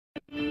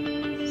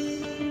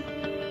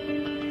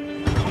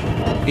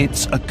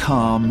It's a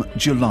calm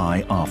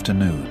July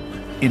afternoon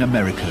in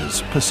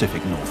America's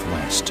Pacific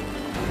Northwest.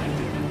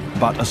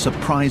 But a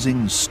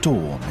surprising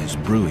storm is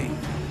brewing,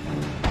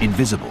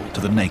 invisible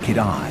to the naked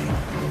eye.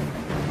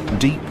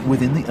 Deep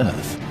within the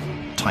Earth,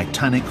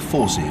 titanic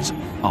forces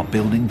are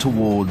building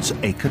towards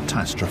a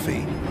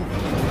catastrophe.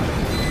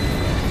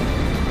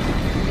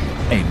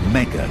 A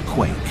mega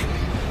quake.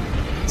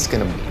 It's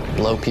going to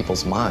blow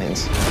people's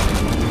minds.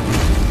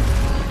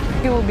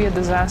 It will be a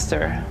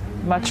disaster,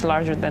 much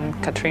larger than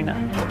Katrina.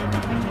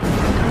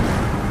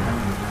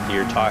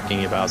 You're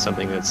talking about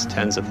something that's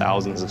tens of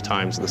thousands of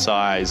times the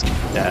size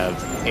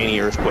of any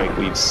earthquake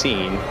we've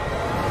seen.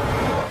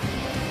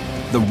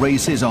 The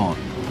race is on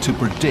to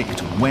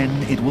predict when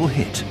it will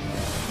hit.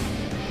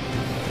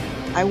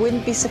 I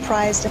wouldn't be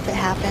surprised if it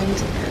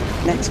happened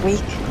next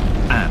week.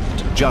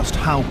 And just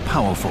how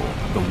powerful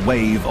the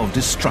wave of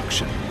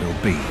destruction will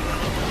be.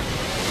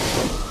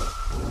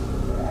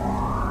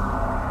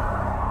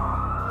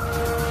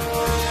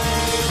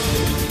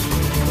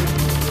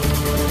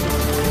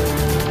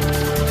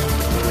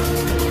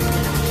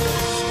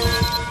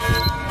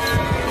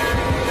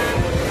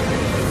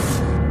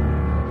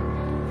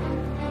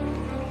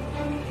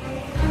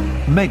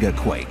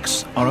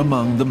 Megaquakes are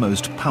among the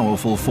most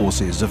powerful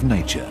forces of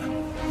nature.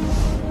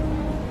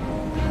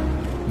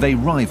 They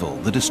rival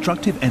the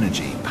destructive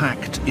energy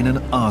packed in an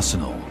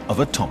arsenal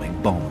of atomic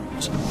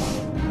bombs.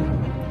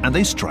 And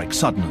they strike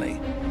suddenly,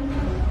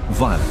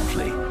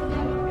 violently,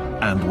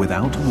 and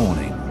without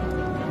warning.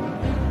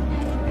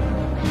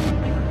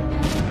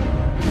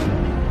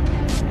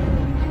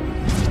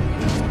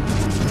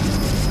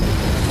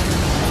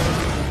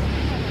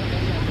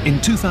 In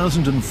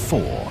 2004,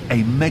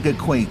 a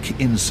megaquake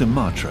in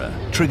Sumatra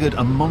triggered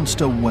a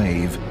monster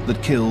wave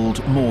that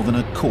killed more than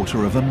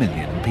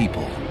 250,000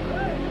 people.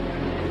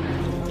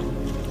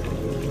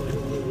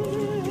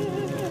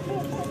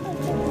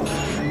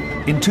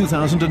 In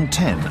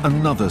 2010,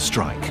 another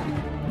strike,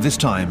 this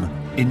time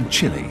in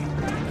Chile.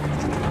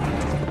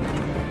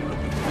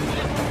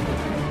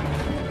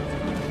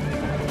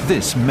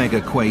 This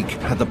megaquake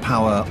had the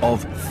power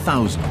of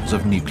thousands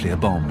of nuclear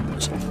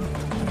bombs.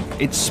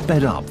 It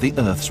sped up the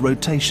Earth's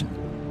rotation,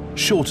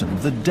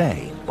 shortened the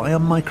day by a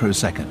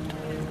microsecond,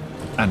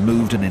 and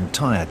moved an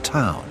entire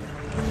town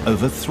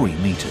over 3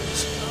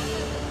 meters.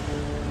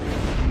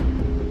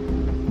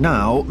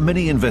 Now,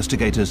 many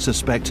investigators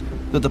suspect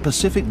that the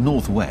Pacific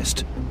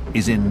Northwest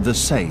is in the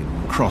same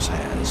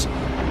crosshairs.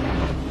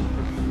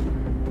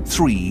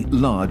 3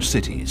 large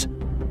cities: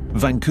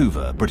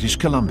 Vancouver, British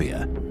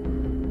Columbia,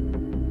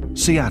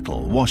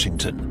 Seattle,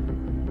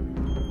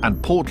 Washington,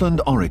 and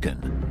Portland,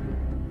 Oregon,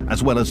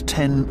 as well as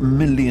 10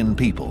 million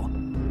people,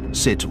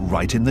 sit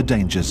right in the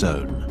danger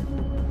zone.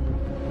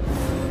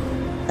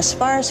 As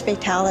far as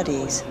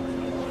fatalities,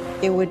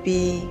 it would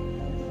be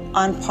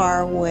on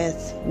par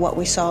with what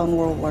we saw in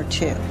World War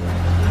II.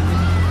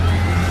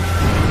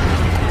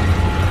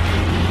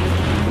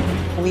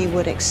 We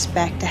would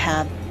expect to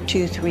have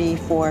 2, 3,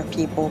 4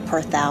 people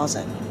per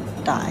 1,000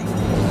 die.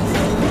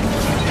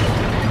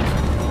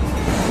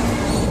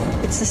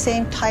 It's the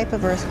same type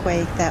of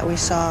earthquake that we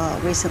saw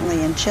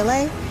recently in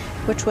Chile,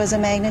 which was a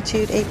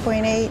magnitude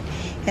 8.8,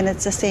 and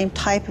it's the same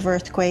type of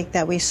earthquake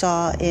that we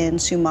saw in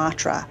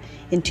Sumatra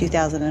in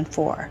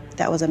 2004.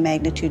 That was a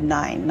magnitude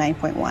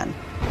 9.1.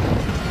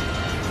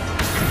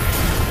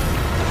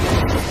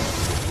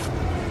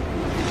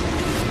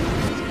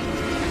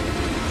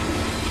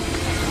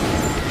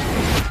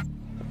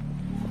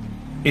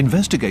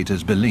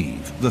 Investigators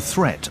believe the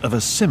threat of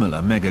a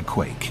similar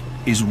megaquake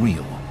is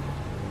real.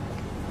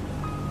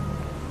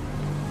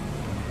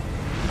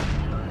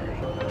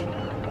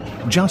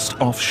 Just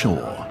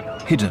offshore,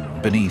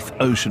 hidden beneath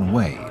ocean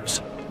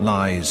waves,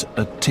 lies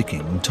a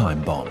ticking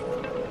time bomb.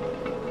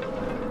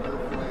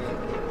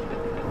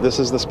 This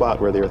is the spot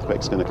where the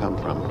earthquake's going to come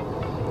from.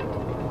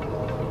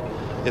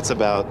 It's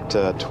about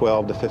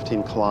 12 to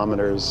 15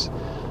 kilometers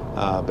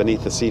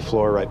beneath the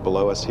seafloor right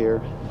below us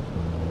here.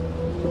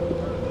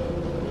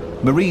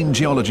 Marine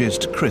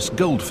geologist Chris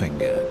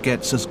Goldfinger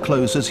gets as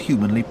close as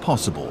humanly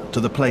possible to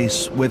the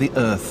place where the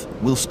Earth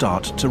will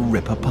start to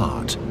rip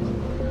apart.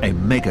 A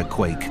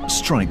megaquake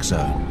strike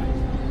zone.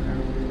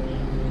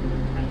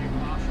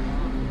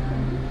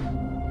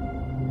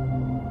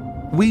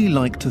 We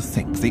like to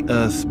think the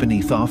Earth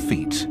beneath our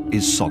feet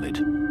is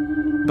solid.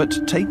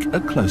 But take a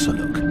closer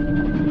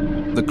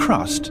look. The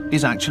crust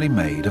is actually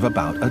made of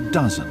about a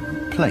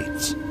dozen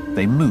plates.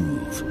 They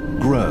move,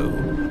 grow,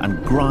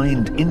 and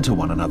grind into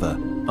one another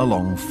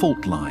along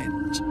fault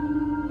lines.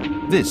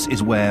 This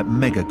is where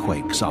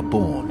megaquakes are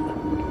born.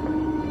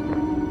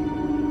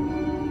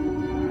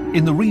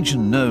 In the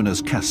region known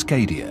as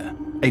Cascadia,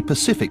 a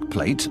Pacific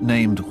plate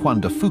named Juan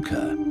de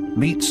Fuca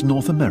meets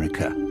North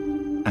America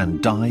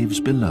and dives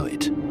below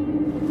it.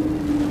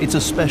 It's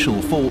a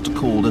special fault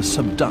called a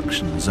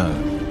subduction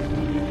zone.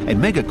 A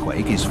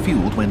megaquake is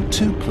fueled when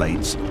 2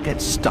 plates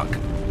get stuck.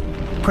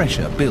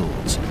 Pressure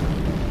builds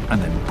and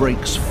then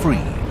breaks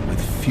free with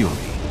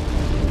fury.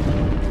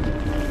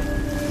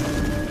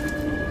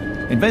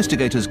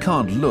 Investigators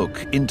can't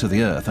look into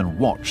the Earth and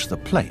watch the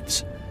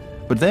plates,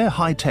 but their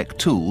high-tech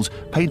tools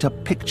paint a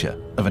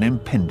picture of an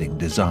impending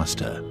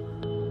disaster.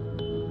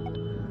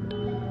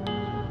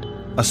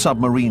 A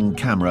submarine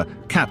camera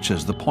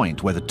captures the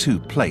point where the two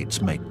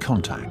plates make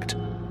contact,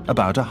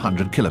 about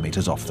 100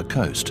 kilometers off the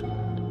coast.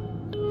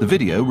 The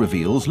video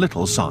reveals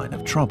little sign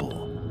of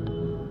trouble.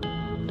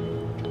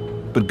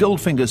 But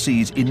Goldfinger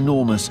sees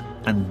enormous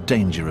and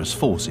dangerous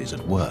forces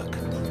at work.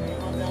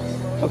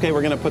 Okay,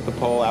 we're going to put the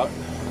pole out.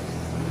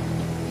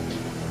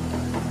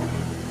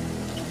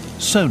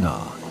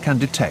 Sonar can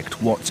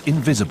detect what's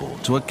invisible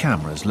to a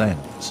camera's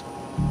lens.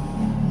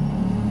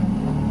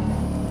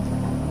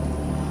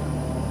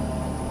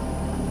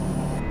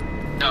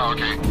 Oh,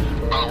 okay.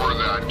 About where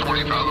the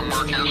 20 fathom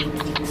mark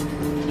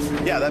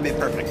is? Yeah, that'd be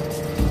perfect.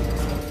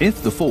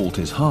 If the fault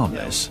is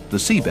harmless, the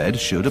seabed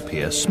should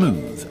appear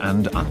smooth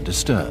and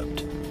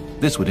undisturbed.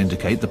 This would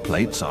indicate the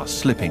plates are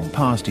slipping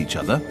past each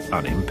other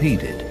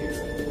unimpeded.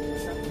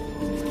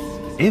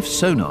 If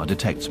sonar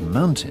detects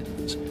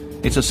mountains,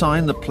 it's a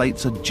sign the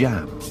plates are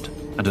jammed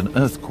and an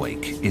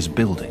earthquake is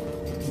building.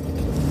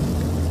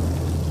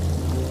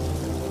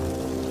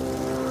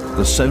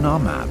 The sonar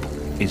map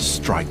is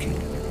striking.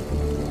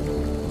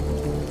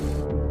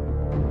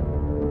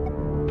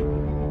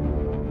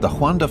 The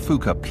Juan de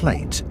Fuca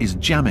plate is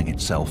jamming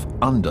itself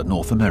under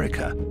North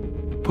America,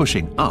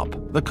 pushing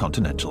up the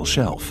continental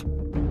shelf.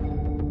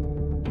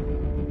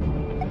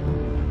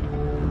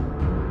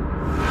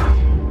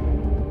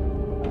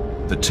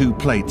 The two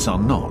plates are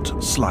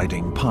not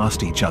sliding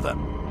past each other.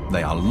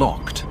 They are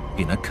locked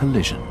in a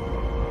collision.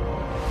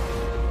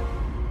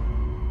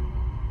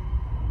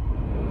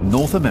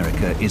 North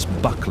America is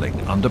buckling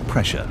under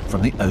pressure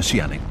from the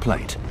oceanic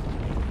plate,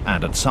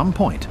 and at some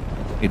point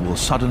it will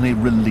suddenly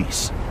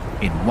release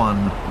in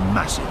one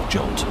massive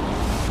jolt.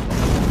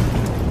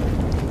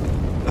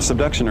 A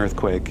subduction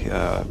earthquake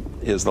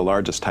is the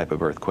largest type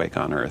of earthquake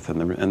on Earth,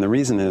 and the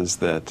reason is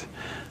that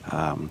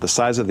the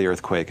size of the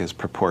earthquake is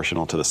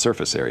proportional to the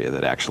surface area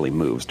that actually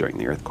moves during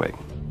the earthquake.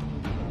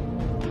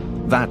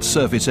 That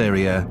surface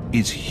area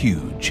is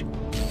huge.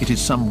 It is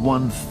some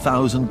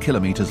 1,000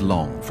 kilometers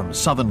long from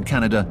southern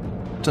Canada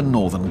to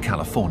northern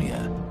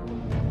California,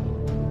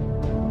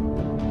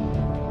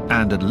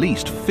 and at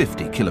least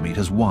 50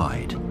 kilometers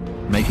wide,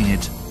 making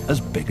it as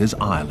big as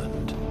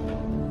Ireland.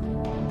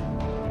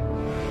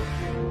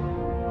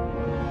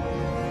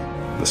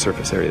 The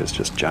surface area is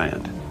just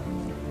giant.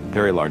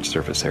 Very large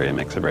surface area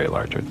makes a very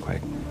large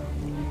earthquake.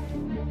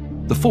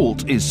 The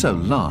fault is so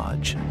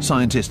large,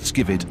 scientists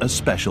give it a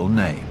special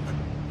name,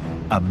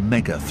 a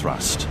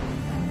megathrust.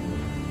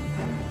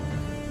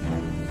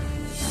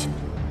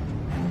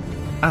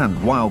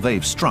 And while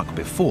they've struck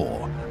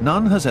before,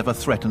 none has ever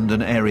threatened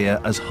an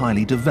area as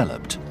highly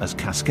developed as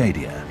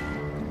Cascadia.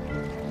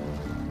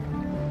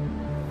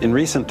 In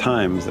recent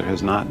times, there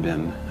has not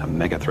been a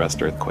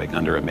megathrust earthquake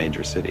under a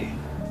major city.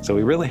 So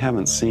we really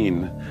haven't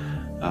seen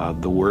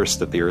the worst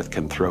that the Earth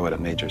can throw at a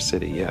major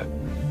city yet.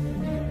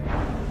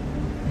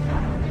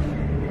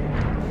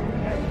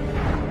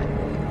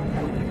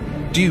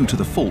 Due to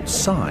the fault's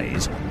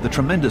size, the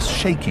tremendous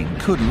shaking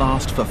could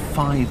last for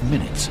 5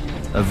 minutes,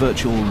 a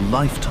virtual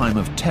lifetime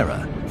of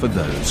terror for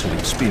those who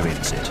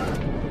experience it.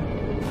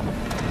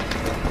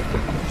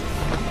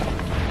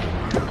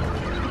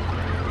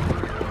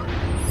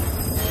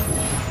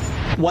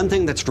 One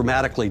thing that's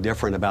dramatically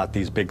different about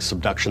these big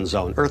subduction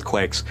zone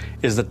earthquakes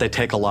is that they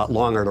take a lot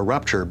longer to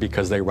rupture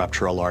because they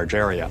rupture a large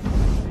area.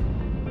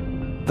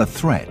 The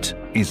threat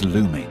is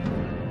looming,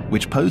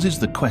 which poses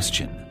the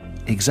question,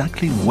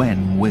 exactly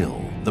when will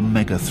the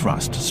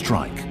megathrust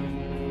strike?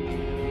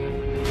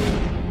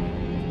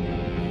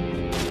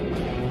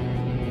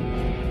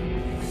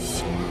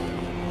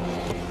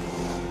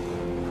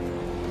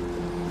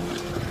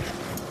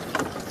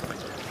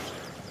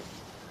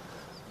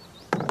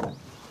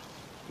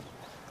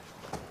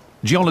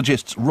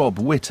 Geologists Rob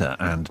Witter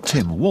and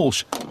Tim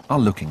Walsh are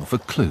looking for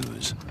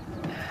clues.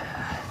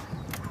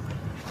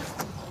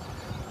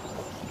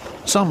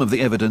 Some of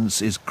the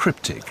evidence is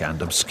cryptic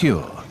and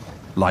obscure,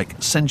 like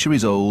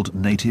centuries-old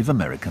Native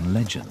American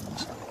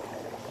legends.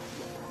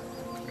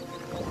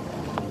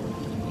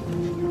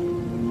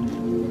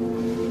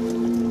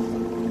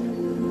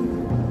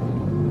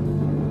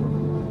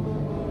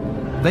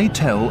 They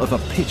tell of a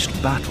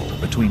pitched battle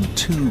between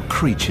two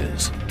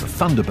creatures, the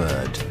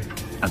Thunderbird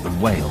and the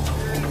whale.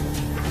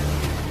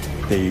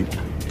 The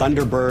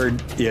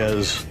Thunderbird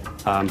is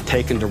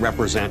taken to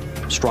represent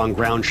strong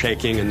ground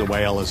shaking, and the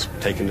whale is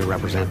taken to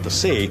represent the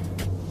sea.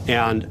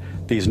 And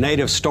these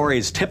native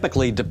stories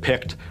typically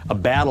depict a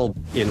battle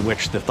in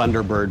which the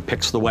Thunderbird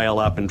picks the whale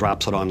up and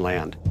drops it on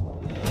land.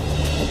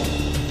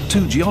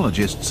 To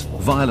geologists,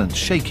 violent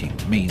shaking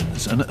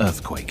means an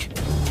earthquake.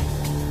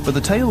 But the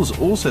tales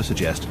also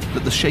suggest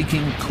that the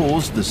shaking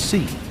caused the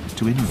sea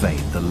to invade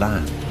the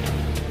land.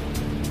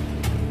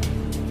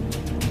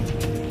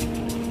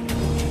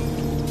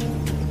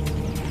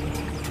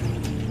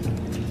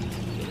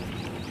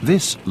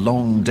 This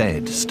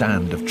long-dead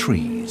stand of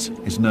trees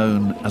is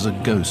known as a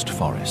ghost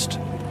forest.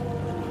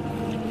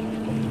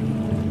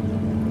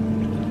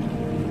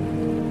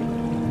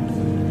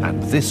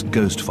 And this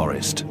ghost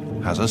forest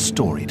has a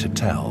story to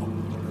tell.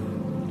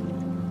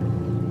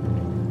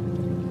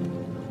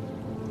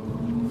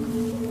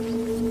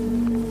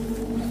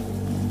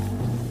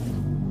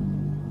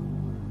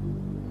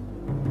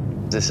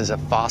 This is a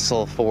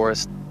fossil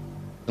forest.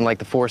 And like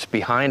the forest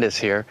behind us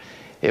here,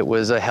 it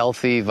was a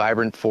healthy,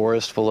 vibrant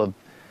forest full of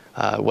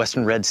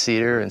western red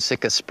cedar and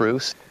Sitka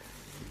spruce.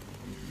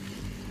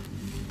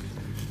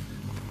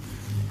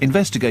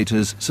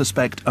 Investigators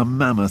suspect a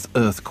mammoth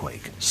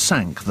earthquake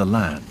sank the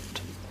land.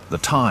 The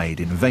tide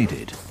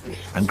invaded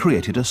and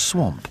created a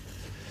swamp,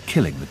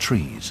 killing the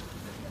trees.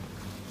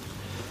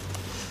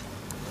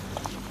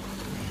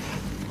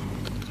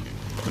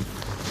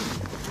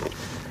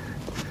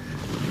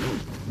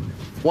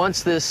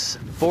 Once this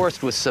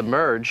forest was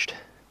submerged,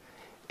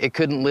 it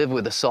couldn't live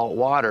with the salt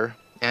water,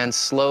 and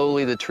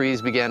slowly the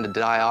trees began to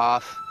die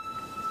off.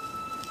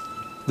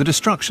 The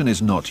destruction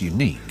is not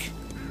unique.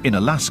 In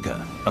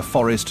Alaska, a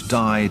forest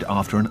died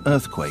after an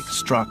earthquake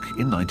struck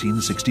in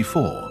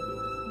 1964.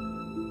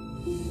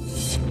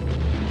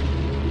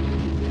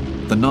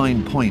 The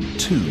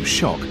 9.2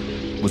 shock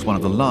was one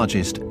of the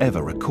largest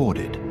ever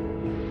recorded.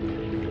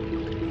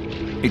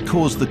 It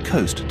caused the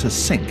coast to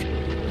sink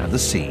and the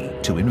sea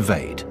to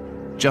invade,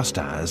 just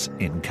as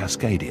in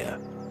Cascadia.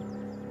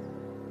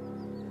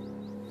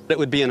 It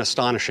would be an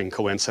astonishing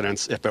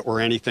coincidence if it were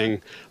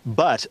anything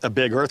but a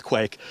big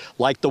earthquake,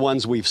 like the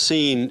ones we've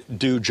seen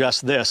do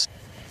just this.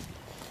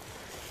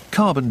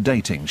 Carbon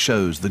dating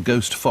shows the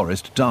ghost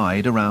forest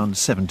died around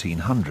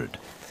 1700.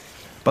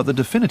 But the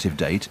definitive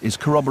date is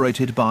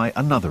corroborated by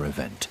another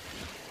event,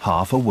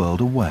 half a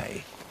world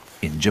away,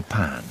 in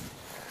Japan.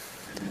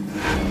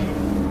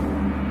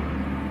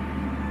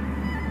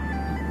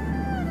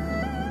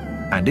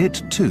 And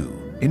it,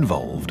 too,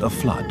 involved a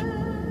flood.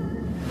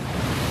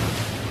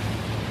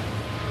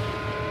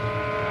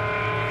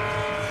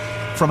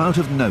 From out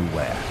of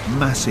nowhere,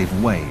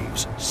 massive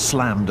waves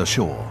slammed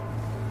ashore.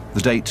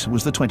 The date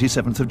was the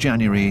 27th of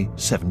January,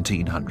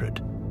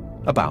 1700,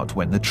 about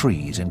when the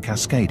trees in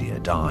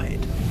Cascadia died.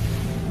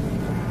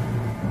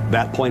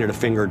 That pointed a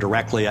finger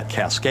directly at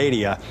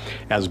Cascadia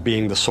as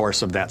being the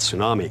source of that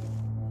tsunami.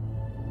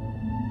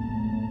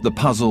 The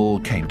puzzle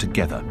came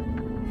together.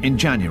 In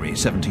January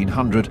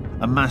 1700,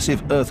 a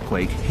massive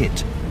earthquake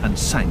hit and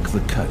sank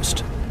the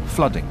coast,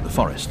 flooding the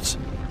forests.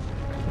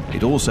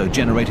 It also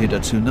generated a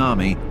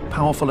tsunami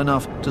powerful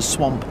enough to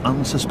swamp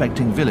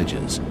unsuspecting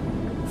villagers,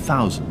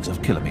 thousands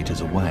of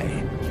kilometers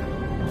away.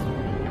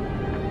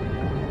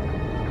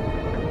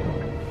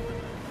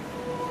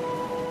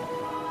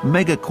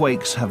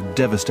 Megaquakes have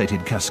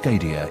devastated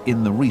Cascadia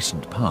in the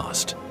recent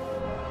past.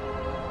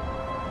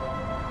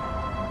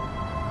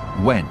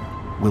 When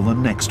will the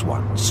next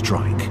one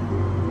strike?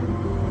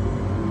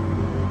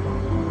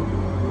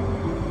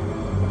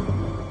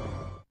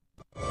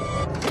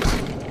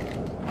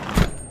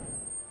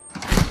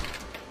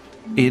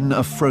 In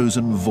a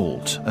frozen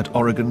vault at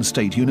Oregon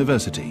State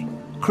University,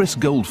 Chris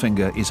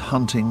Goldfinger is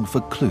hunting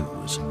for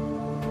clues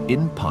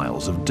in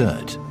piles of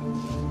dirt.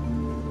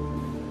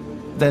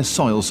 They're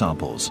soil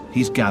samples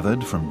he's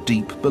gathered from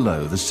deep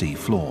below the sea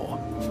floor.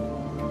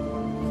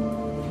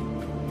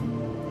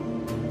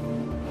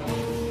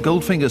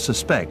 Goldfinger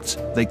suspects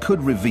they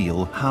could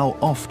reveal how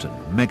often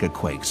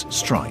megaquakes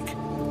strike.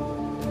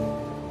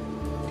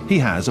 He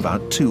has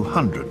about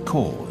 200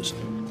 cores,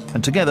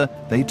 and together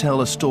they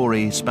tell a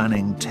story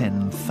spanning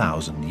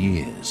 10,000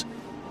 years,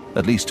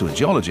 at least to a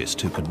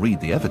geologist who can read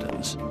the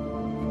evidence.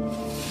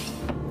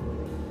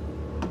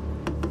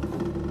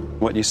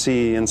 What you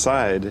see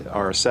inside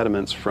are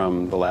sediments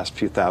from the last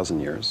few thousand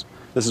years.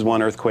 This is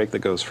one earthquake that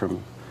goes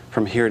from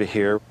here to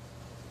here.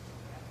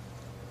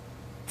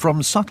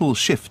 From subtle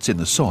shifts in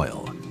the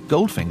soil,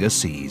 Goldfinger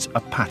sees a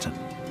pattern.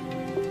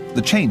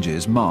 The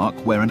changes mark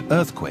where an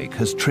earthquake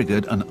has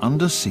triggered an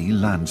undersea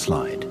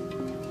landslide.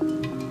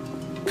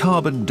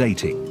 Carbon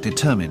dating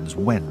determines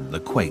when the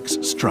quakes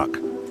struck.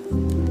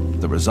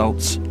 The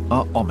results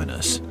are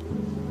ominous.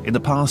 In the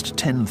past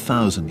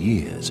 10,000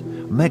 years,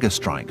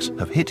 megastrikes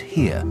have hit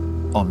here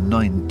on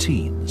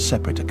 19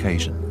 separate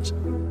occasions.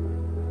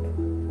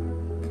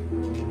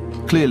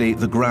 Clearly,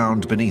 the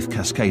ground beneath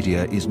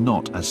Cascadia is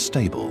not as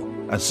stable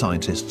as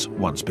scientists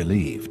once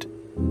believed.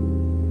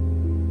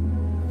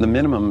 The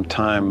minimum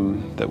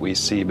time that we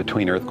see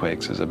between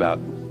earthquakes is about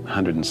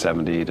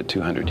 170 to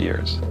 200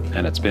 years,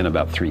 and it's been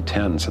about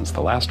 310 since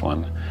the last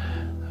one.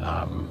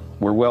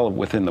 We're well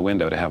within the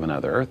window to have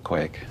another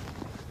earthquake.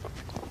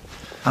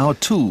 Our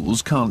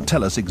tools can't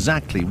tell us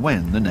exactly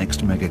when the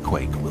next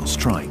megaquake will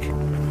strike.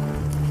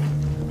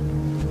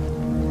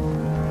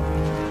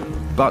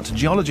 But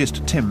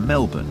geologist Tim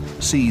Melbourne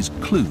sees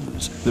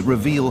clues that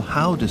reveal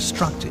how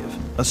destructive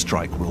a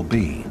strike will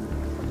be.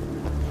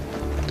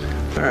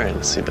 All right,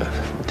 let's see the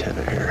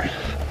antenna here.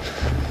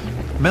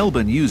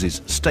 Melbourne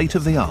uses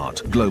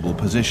state-of-the-art global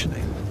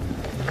positioning.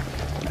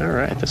 All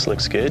right, this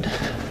looks good.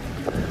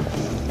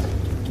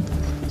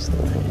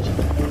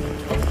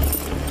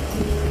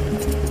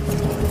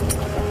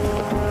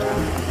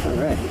 All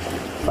right,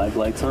 5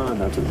 lights on,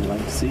 that's what we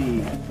like to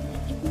see.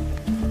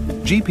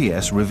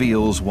 GPS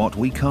reveals what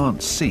we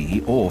can't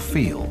see or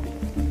feel,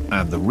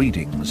 and the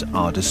readings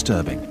are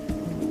disturbing.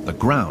 The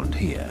ground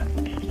here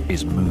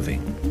is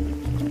moving.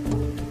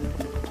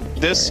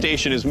 This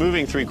station is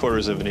moving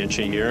 3/4 of an inch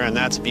a year, and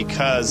that's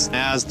because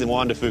as the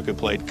Juan de Fuca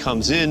plate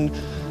comes in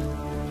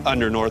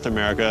under North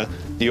America,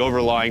 the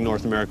overlying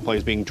North America plate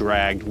is being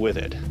dragged with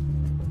it.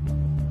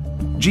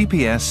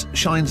 GPS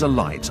shines a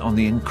light on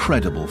the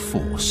incredible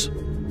force.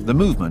 The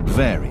movement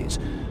varies,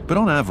 but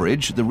on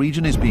average, the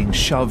region is being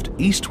shoved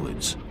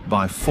eastwards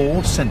by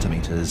 4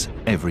 centimeters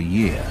every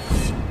year.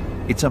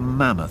 It's a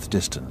mammoth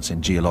distance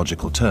in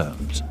geological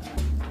terms.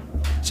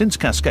 Since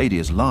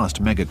Cascadia's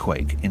last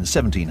megaquake in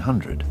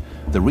 1700,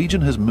 the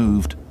region has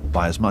moved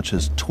by as much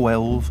as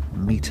 12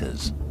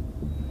 meters.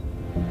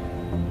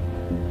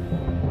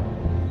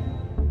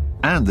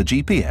 And the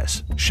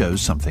GPS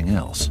shows something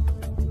else.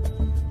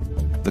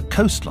 The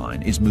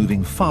coastline is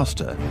moving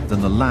faster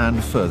than the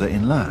land further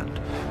inland,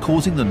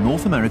 causing the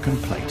North American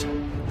plate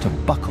to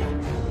buckle.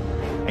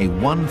 A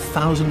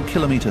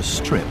 1,000-kilometer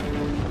strip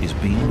is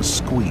being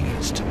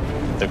squeezed.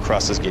 The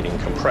crust is getting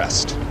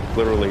compressed,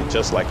 literally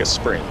just like a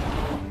spring.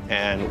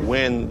 And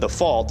when the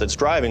fault that's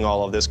driving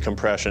all of this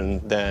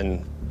compression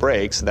then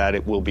breaks, that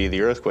it will be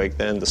the earthquake,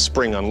 then the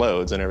spring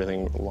unloads and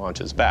everything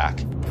launches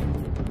back.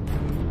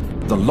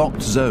 The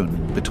locked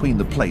zone between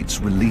the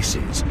plates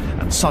releases,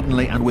 and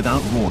suddenly and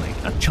without warning,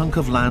 a chunk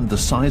of land the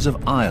size of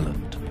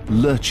Ireland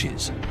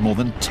lurches more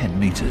than 10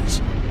 meters.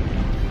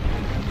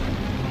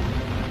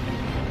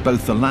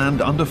 Both the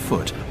land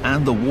underfoot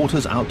and the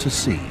waters out to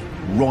sea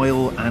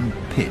roil and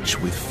pitch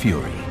with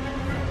fury.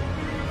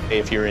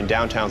 If you're in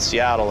downtown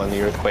Seattle and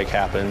the earthquake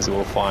happens, you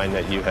will find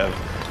that you have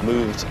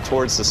moved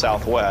towards the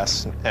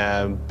southwest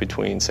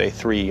between, say,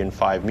 3 and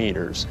 5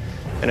 meters.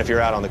 And if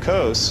you're out on the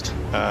coast,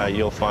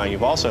 you'll find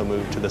you've also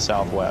moved to the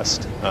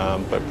southwest,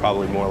 but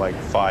probably more like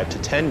 5 to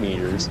 10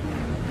 meters.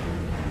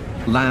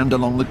 Land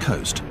along the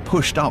coast,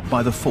 pushed up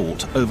by the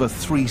fault over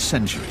 3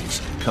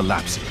 centuries,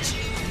 collapses.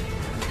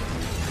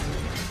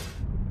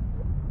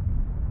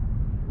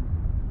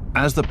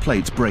 As the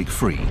plates break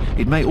free,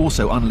 it may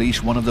also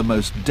unleash one of the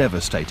most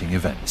devastating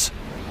events,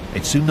 a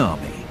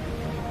tsunami.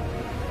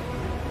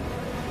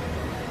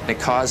 It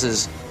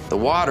causes the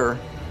water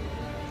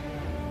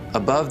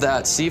above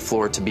that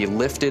seafloor to be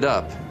lifted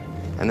up,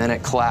 and then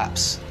it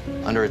collapses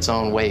under its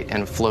own weight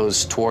and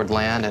flows toward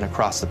land and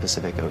across the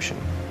Pacific Ocean.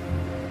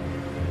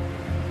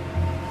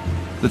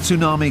 The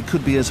tsunami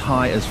could be as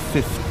high as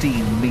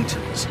 15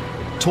 meters,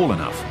 tall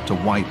enough to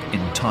wipe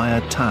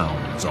entire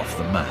towns off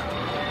the map.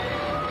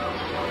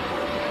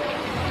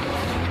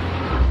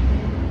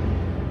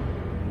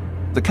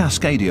 The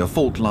Cascadia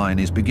fault line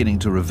is beginning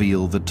to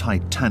reveal the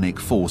titanic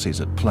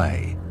forces at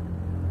play.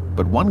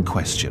 But one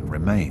question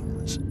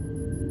remains.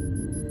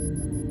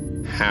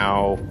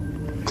 How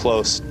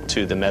close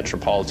to the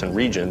metropolitan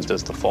regions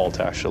does the fault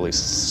actually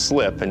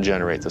slip and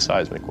generate the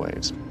seismic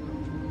waves?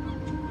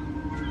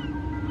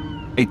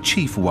 A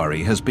chief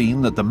worry has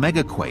been that the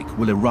megaquake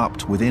will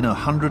erupt within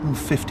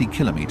 150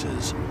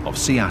 kilometers of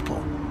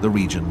Seattle, the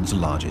region's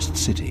largest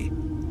city.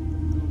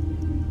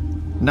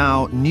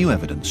 Now, new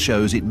evidence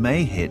shows it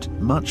may hit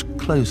much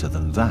closer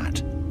than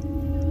that.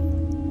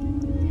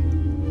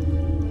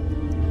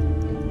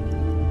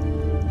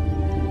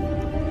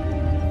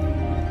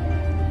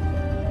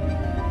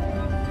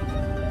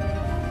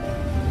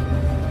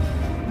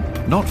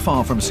 Not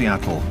far from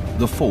Seattle,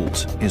 the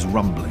fault is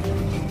rumbling.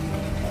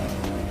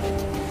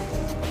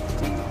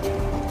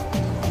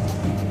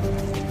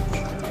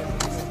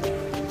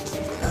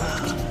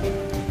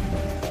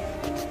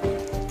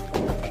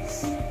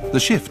 The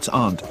shifts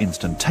aren't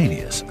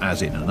instantaneous,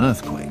 as in an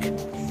earthquake.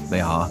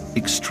 They are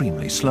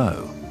extremely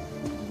slow.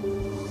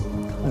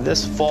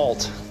 This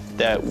fault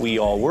that we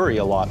all worry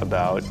a lot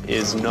about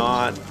is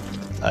not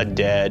a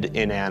dead,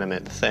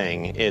 inanimate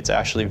thing. It's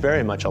actually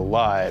very much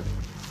alive.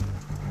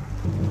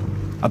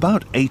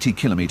 About 80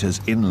 kilometers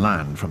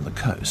inland from the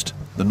coast,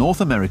 the North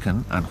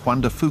American and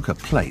Juan de Fuca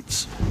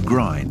plates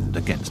grind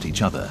against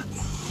each other.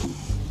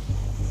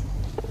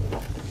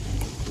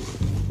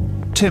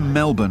 Tim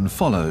Melbourne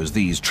follows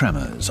these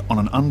tremors on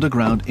an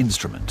underground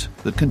instrument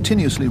that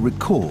continuously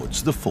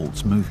records the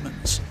fault's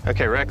movements.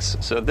 Okay, Rex,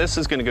 so this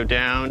is going to go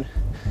down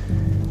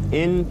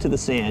into the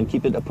sand.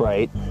 Keep it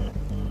upright.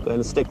 Go ahead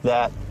and stick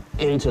that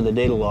into the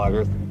data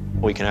logger.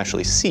 We can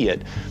actually see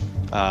it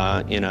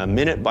in a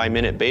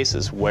minute-by-minute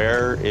basis.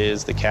 Where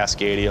is the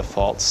Cascadia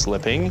fault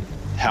slipping?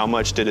 How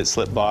much did it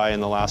slip by in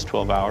the last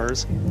 12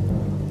 hours?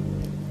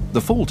 The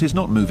fault is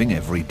not moving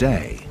every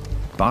day,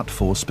 but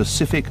for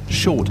specific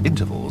short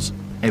intervals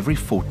every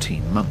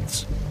 14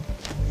 months.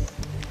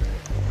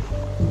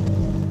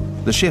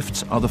 The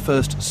shifts are the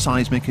first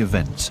seismic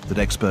events that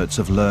experts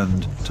have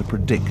learned to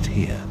predict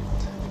here.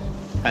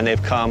 And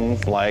they've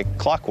come like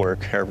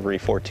clockwork every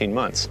 14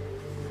 months.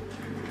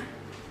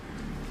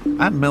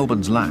 At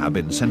Melbourne's lab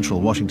in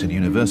Central Washington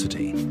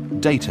University,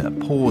 data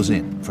pours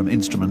in from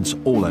instruments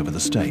all over the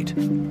state.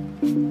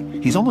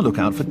 He's on the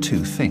lookout for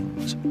 2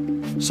 things: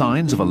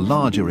 signs of a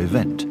larger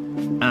event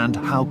and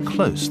how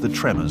close the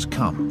tremors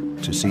come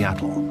to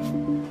Seattle.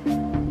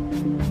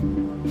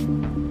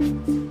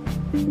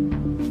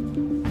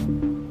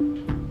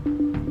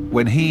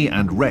 When he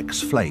and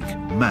Rex Flake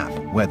map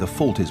where the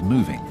fault is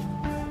moving,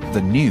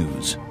 the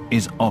news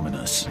is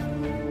ominous.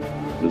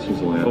 This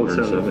was only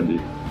 170.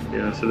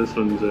 Yeah, so this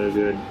one's a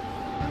good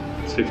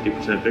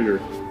 60%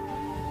 bigger.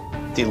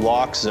 The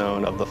lock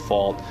zone of the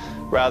fault,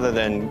 rather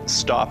than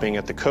stopping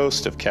at the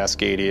coast of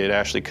Cascadia, it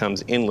actually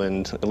comes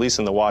inland, at least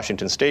in the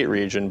Washington State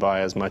region,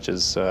 by as much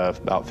as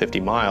about 50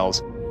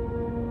 miles.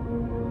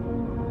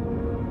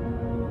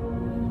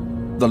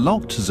 The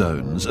locked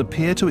zones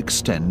appear to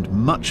extend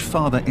much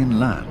farther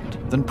inland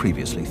than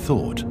previously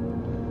thought.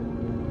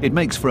 It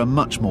makes for a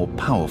much more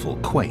powerful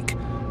quake,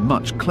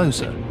 much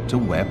closer to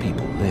where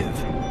people live.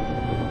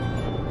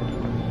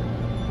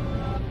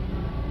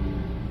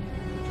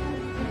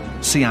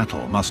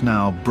 Seattle must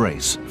now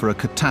brace for a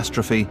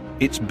catastrophe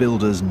its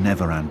builders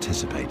never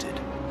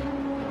anticipated.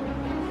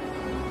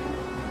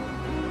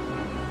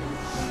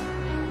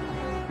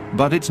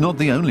 But it's not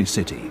the only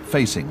city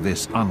facing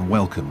this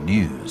unwelcome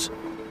news.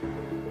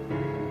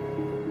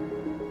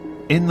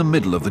 In the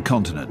middle of the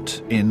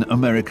continent, in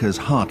America's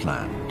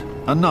heartland,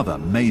 another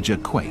major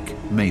quake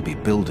may be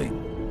building.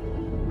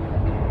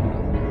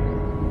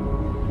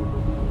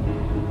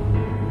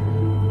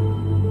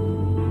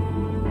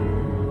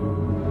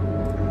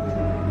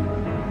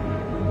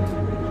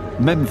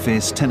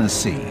 Memphis,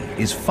 Tennessee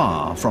is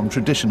far from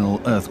traditional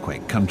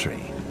earthquake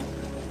country.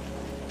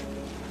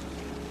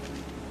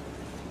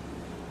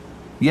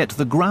 Yet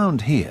the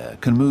ground here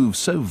can move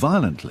so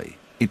violently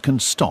it can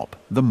stop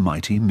the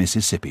mighty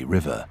Mississippi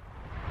River.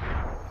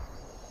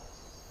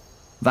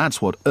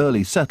 That's what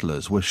early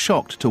settlers were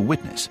shocked to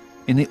witness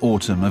in the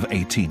autumn of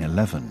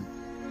 1811.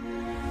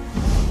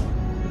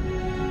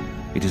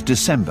 It is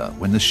December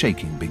when the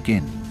shaking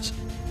begins.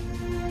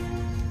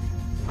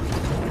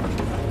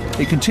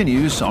 It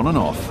continues on and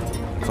off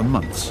for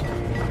months.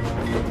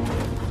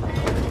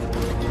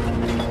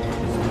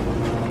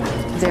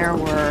 There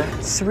were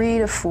 3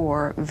 to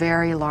 4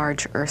 very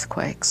large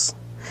earthquakes.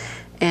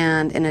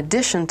 And in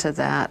addition to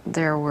that,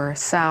 there were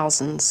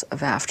thousands of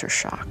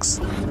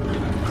aftershocks.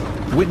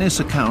 Witness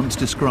accounts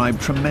describe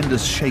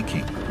tremendous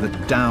shaking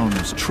that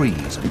downs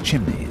trees and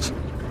chimneys,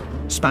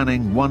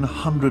 spanning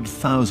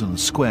 100,000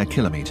 square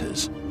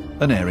kilometers,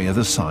 an area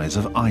the size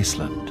of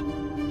Iceland.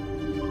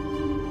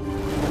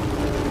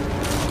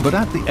 But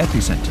at the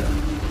epicenter,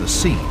 the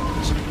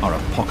scenes are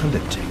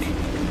apocalyptic.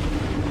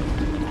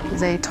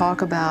 They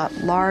talk about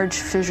large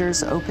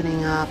fissures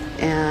opening up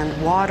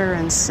and water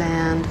and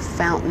sand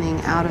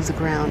fountaining out of the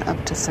ground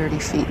up to 30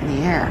 feet in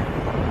the air.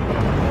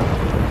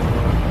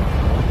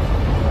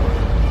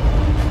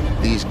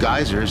 These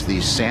geysers,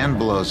 these sand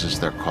blows as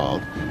they're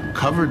called,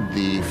 covered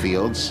the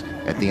fields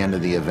at the end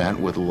of the event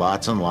with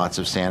lots and lots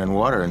of sand and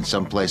water, in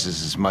some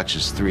places as much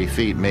as 3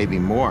 feet, maybe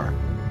more.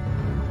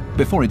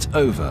 Before it's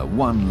over,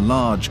 one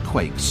large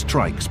quake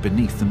strikes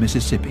beneath the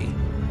Mississippi,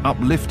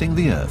 uplifting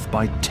the earth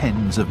by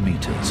tens of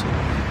meters.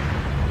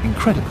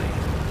 Incredibly,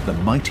 the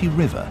mighty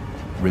river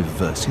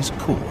reverses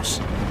course.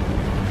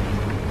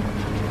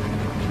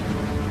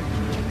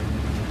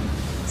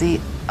 The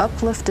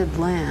uplifted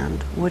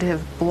land would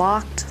have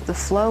blocked the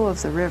flow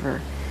of the river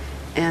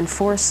and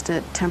forced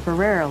it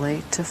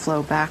temporarily to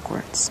flow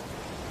backwards.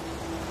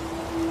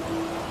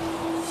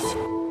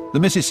 The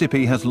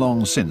Mississippi has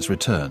long since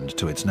returned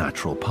to its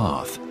natural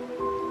path,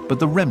 but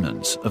the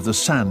remnants of the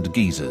sand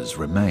geysers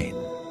remain.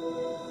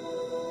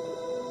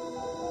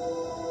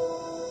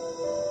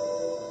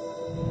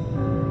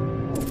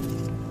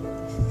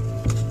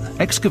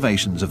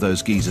 Excavations of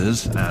those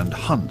geysers and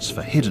hunts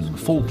for hidden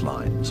fault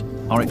lines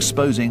are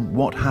exposing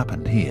what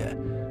happened here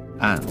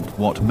and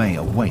what may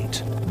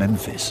await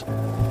Memphis.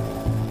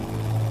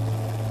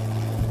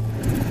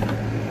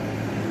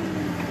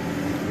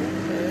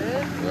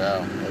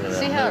 Wow,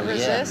 See how it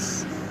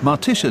resists?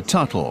 Martisha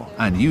Tuttle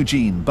and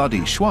Eugene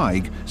Buddy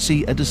Schweig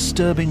see a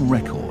disturbing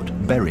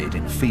record buried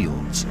in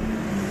fields.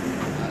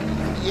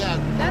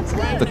 That's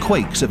good. The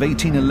quakes of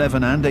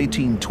 1811 and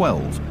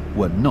 1812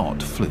 were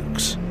not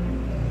flukes.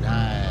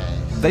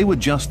 They were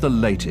just the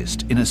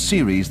latest in a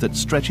series that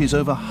stretches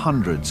over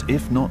hundreds,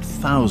 if not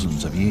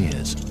thousands of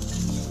years.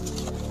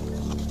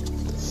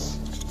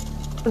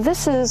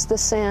 This is the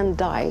sand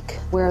dike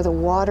where the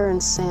water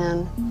and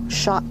sand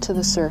shot to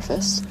the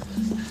surface.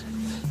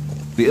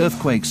 The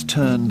earthquakes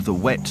turned the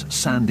wet,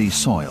 sandy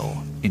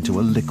soil into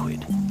a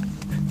liquid.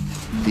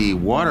 The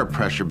water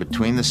pressure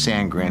between the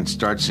sand grains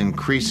starts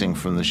increasing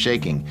from the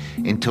shaking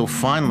until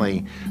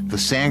finally the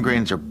sand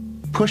grains are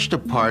pushed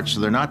apart so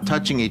they're not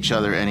touching each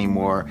other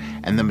anymore,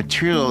 and the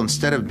material,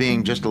 instead of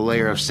being just a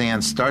layer of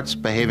sand, starts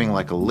behaving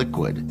like a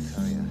liquid.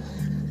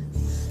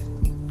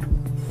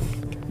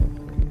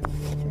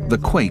 The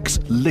quakes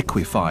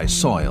liquefy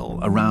soil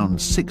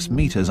around 6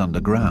 meters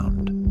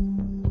underground.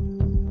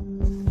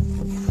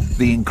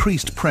 The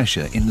increased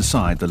pressure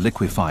inside the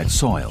liquefied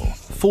soil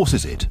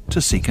forces it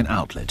to seek an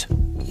outlet.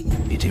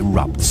 It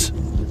erupts.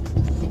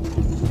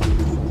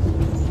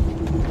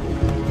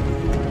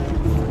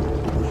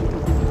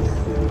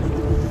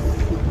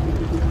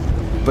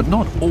 But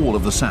not all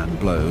of the sand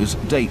blows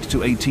date to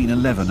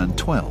 1811 and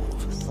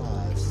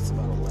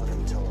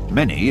 12.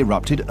 Many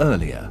erupted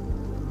earlier,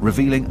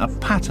 revealing a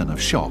pattern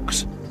of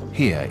shocks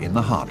here in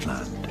the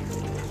heartland.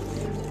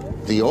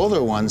 The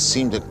older ones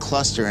seem to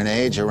cluster in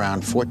age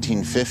around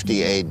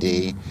 1450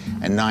 AD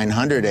and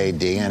 900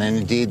 AD, and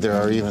indeed there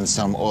are even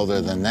some older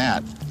than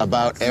that.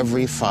 About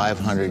every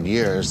 500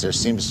 years, there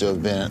seems to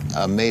have been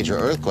a major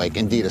earthquake,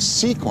 indeed a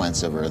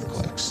sequence of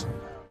earthquakes.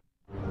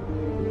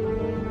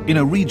 In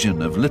a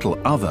region of little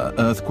other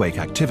earthquake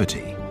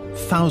activity,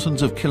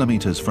 thousands of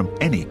kilometers from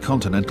any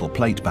continental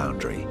plate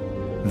boundary,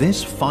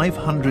 this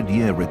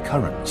 500-year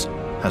recurrence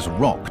has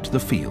rocked the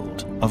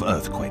field of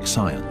earthquake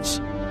science.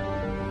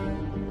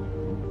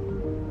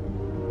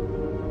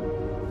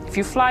 If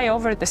you fly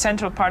over the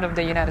central part of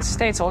the United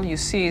States, all you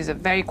see is a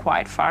very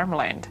quiet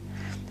farmland.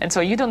 And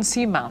so you don't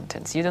see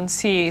mountains, you don't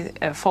see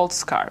a fault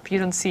scarp, you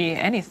don't see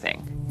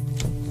anything.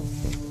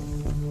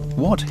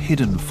 What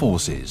hidden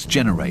forces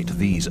generate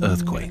these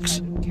earthquakes?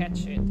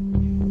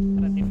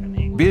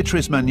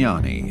 Beatrice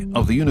Magnani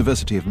of the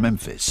University of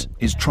Memphis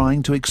is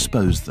trying to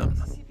expose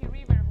them.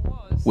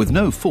 With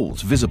no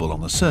faults visible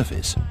on the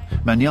surface,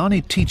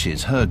 Magnani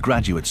teaches her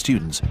graduate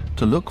students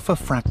to look for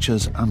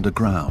fractures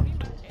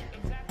underground.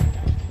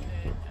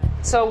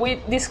 So we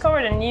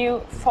discovered a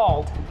new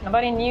fault.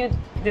 Nobody knew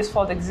this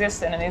fault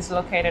existed, and it's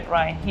located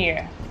right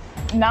here.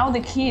 Now the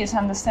key is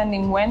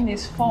understanding when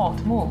this fault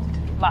moved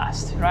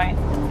last, right?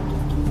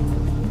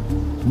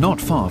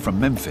 Not far from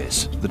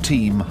Memphis, the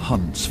team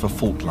hunts for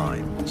fault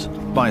lines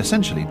by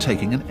essentially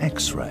taking an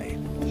X-ray.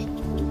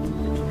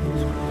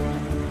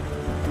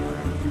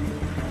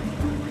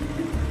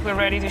 We're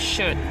ready to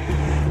shoot.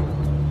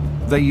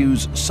 They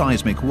use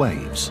seismic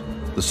waves,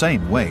 the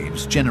same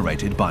waves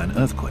generated by an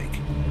earthquake.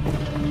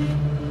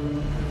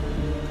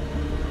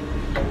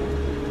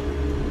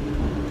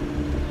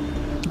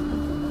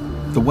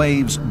 The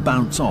waves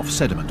bounce off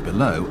sediment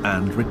below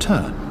and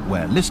return,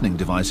 where listening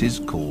devices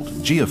called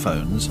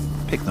geophones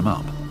pick them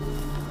up.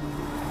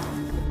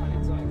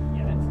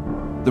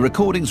 The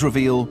recordings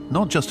reveal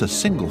not just a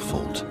single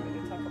fault,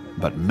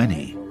 but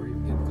many.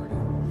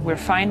 We're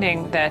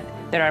finding that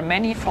there are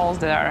many faults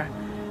that are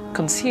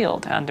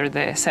concealed under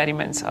the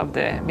sediments of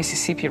the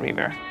Mississippi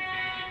River.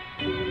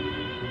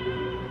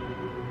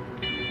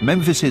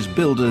 Memphis's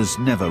builders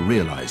never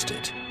realized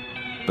it,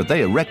 but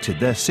they erected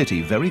their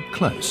city very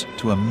close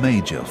to a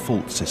major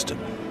fault system.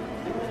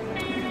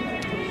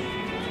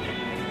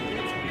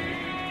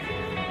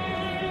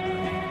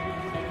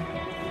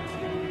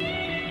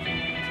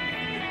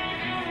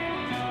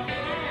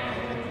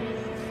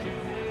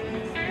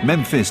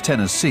 Memphis,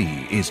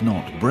 Tennessee is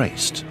not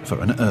braced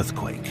for an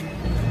earthquake.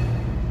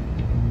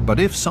 But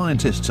if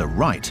scientists are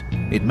right,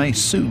 it may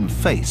soon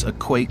face a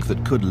quake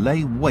that could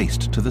lay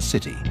waste to the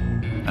city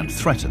and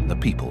threaten the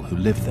people who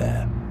live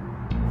there.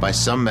 By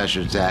some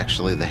measures,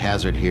 actually, the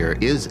hazard here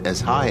is as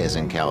high as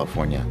in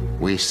California.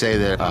 We say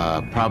that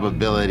a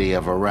probability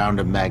of around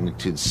a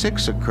magnitude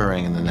 6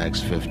 occurring in the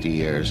next 50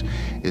 years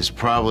is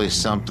probably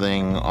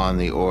something on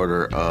the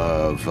order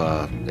of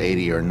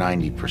 80 or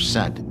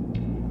 90%.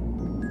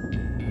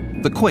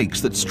 The quakes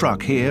that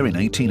struck here in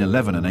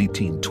 1811 and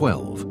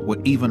 1812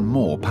 were even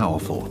more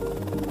powerful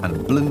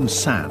and blew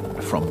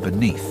sand from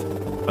beneath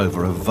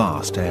over a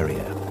vast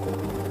area.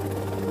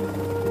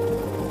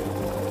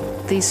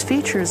 These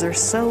features are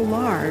so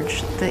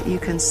large that you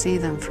can see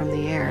them from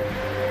the air.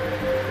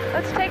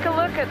 Let's take a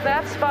look at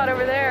that spot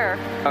over there.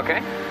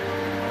 Okay.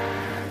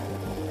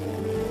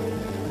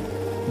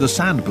 The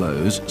sand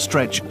blows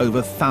stretch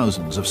over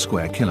thousands of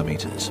square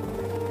kilometers.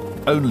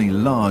 Only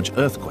large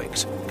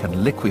earthquakes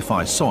can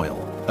liquefy soil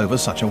over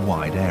such a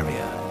wide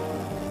area.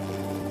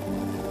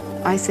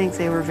 I think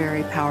they were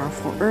very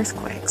powerful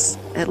earthquakes.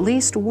 At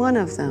least one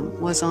of them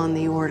was on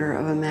the order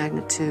of a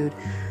magnitude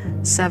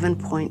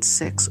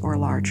 7.6 or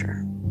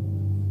larger.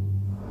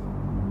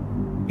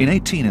 In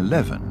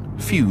 1811,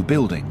 few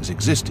buildings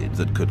existed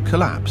that could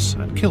collapse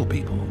and kill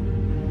people.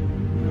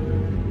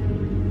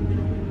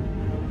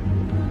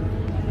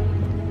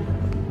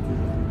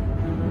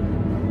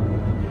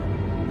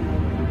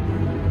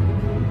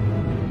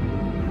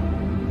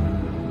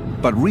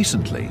 But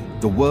recently,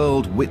 the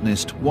world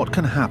witnessed what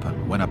can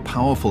happen when a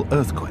powerful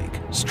earthquake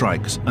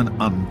strikes an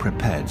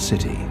unprepared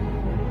city.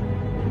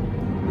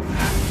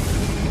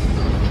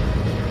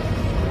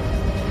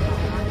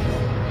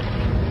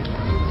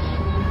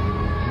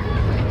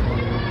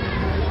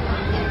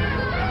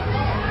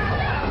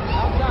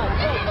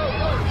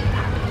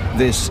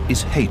 This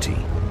is Haiti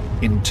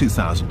in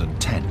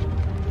 2010.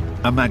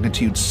 A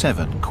magnitude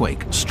 7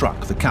 quake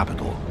struck the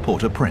capital,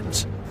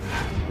 Port-au-Prince.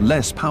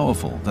 Less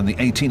powerful than the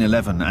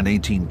 1811 and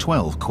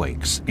 1812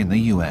 quakes in the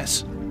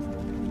US.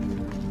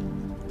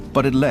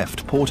 But it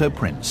left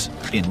Port-au-Prince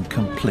in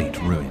complete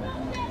ruin.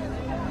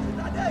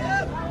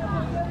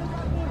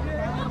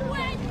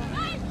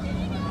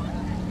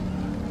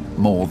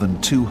 More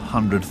than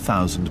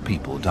 200,000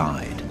 people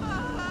died.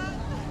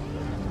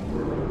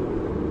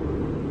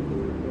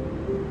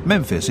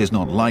 Memphis is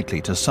not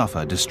likely to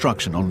suffer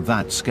destruction on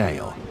that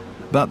scale,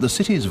 but the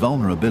city's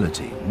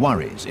vulnerability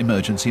worries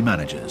emergency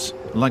managers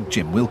like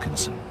Jim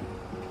Wilkinson.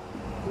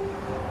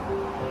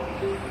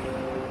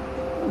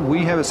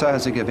 we have a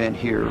seismic event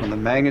here on the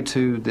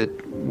magnitude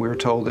that we're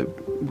told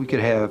that we could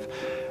have,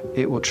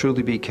 it will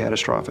truly be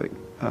catastrophic.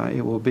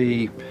 It will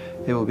be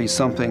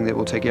something that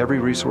will take every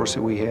resource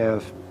that we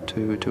have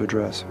to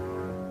address.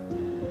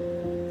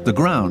 The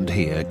ground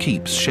here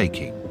keeps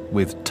shaking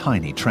with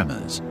tiny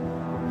tremors.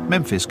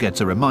 Memphis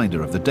gets a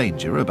reminder of the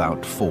danger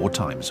about 4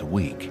 times a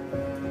week.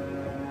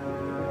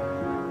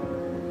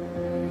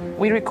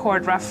 We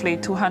record roughly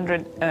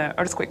 200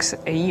 earthquakes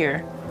a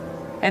year,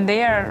 and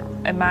they are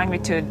a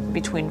magnitude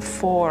between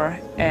 4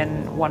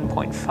 and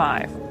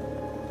 1.5.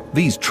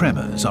 These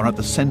tremors are at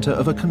the center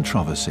of a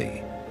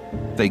controversy.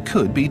 They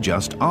could be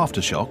just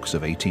aftershocks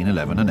of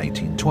 1811 and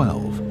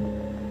 1812.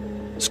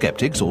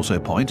 Skeptics also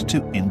point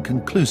to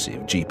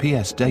inconclusive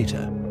GPS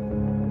data.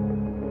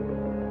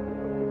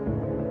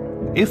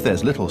 If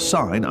there's little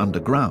sign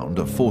underground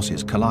of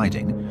forces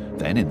colliding,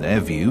 then in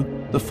their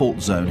view, the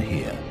fault zone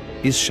here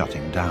is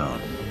shutting down.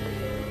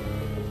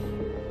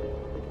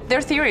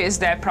 Their theory is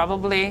that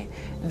probably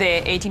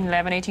the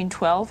 1811,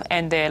 1812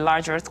 and the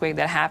large earthquake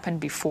that happened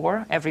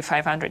before, every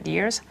 500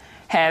 years,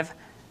 have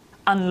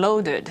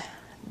unloaded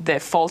the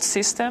fault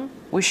system.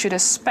 We should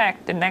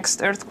expect the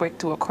next earthquake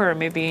to occur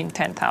maybe in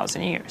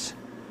 10,000 years.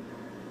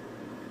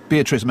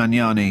 Beatrice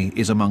Magnani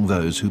is among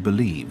those who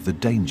believe the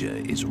danger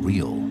is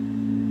real.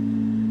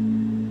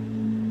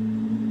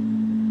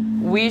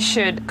 We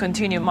should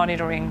continue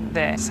monitoring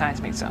the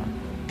seismic zone,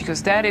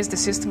 because that is the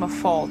system of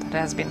fault that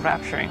has been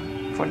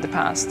rupturing for the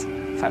past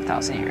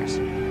 5,000 years.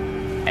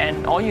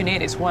 And all you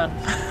need is one.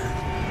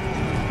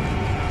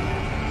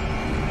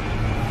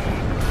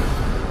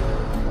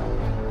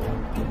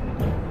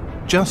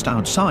 Just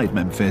outside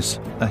Memphis,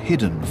 a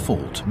hidden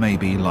fault may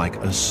be like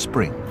a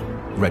spring,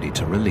 ready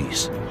to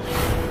release.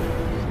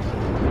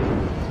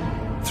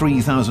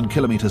 3,000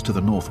 kilometers to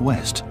the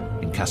northwest,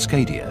 in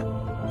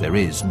Cascadia, there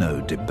is no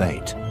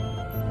debate.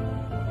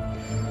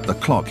 The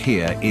clock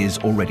here is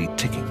already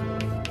ticking.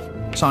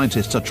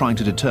 Scientists are trying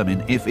to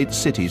determine if its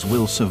cities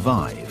will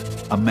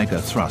survive a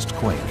mega-thrust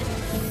quake.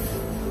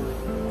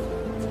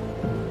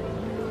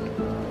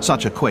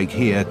 Such a quake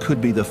here could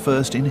be the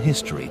first in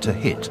history to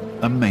hit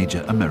a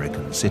major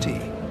American city.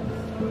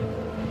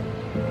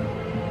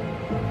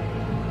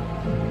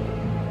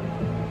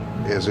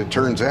 As it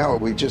turns out,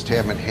 we just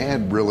haven't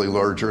had really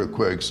large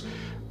earthquakes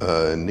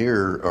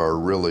near our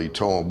really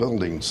tall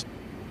buildings.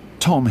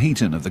 Tom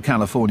Heaton of the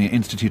California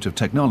Institute of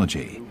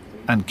Technology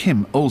and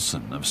Kim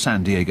Olson of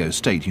San Diego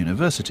State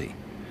University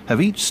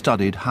have each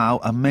studied how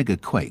a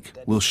megaquake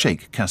will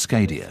shake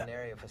Cascadia.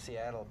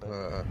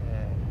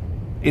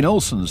 In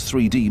Olson's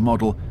 3D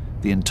model,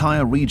 the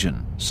entire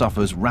region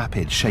suffers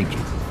rapid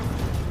shaking,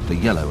 the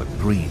yellow and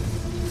green.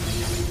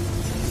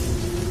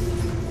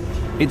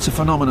 It's a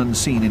phenomenon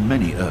seen in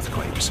many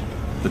earthquakes.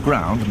 The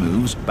ground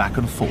moves back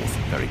and forth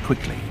very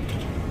quickly.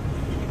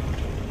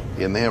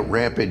 In that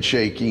rapid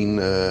shaking,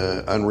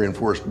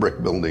 unreinforced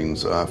brick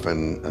buildings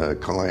often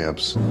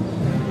collapse.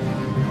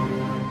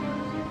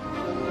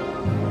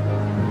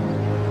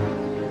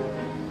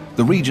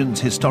 The region's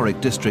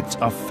historic districts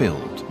are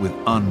filled with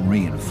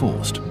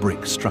unreinforced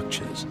brick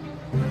structures.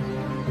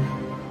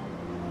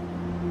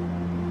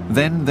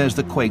 Then there's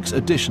the quake's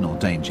additional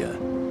danger,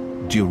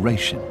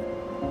 duration.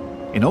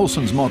 In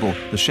Olson's model,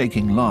 the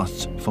shaking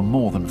lasts for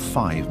more than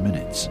 5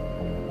 minutes.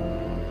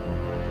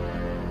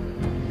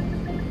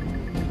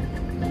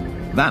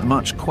 That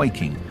much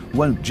quaking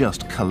won't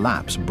just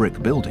collapse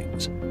brick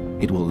buildings.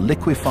 It will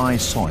liquefy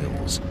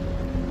soils,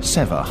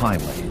 sever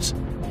highways,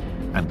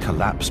 and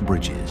collapse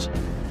bridges.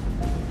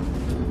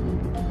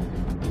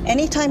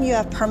 Anytime you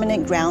have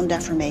permanent ground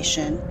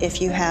deformation,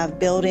 if you have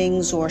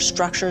buildings or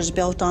structures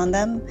built on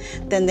them,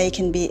 then they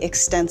can be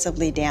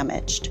extensively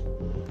damaged.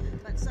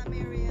 But some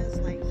areas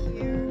like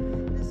here,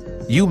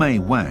 Yumei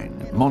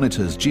Wang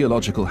monitors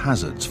geological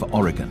hazards for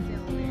Oregon.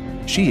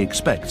 She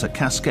expects a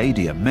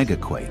Cascadia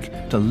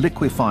megaquake to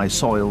liquefy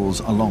soils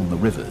along the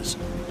rivers,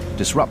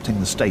 disrupting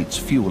the state's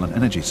fuel and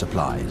energy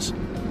supplies.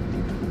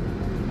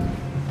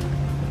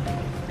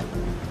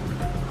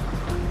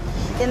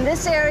 in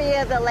this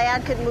area, the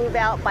land could move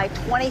out by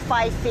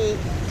 25 feet,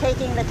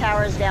 taking the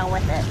towers down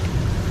with it.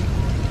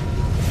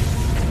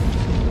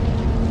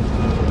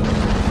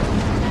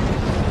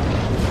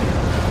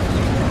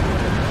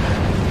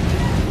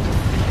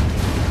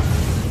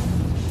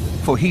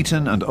 For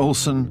Heaton and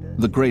Olson,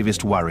 the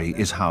gravest worry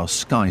is how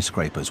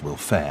skyscrapers will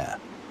fare,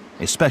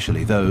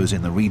 especially those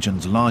in the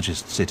region's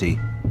largest city,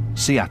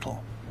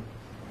 Seattle.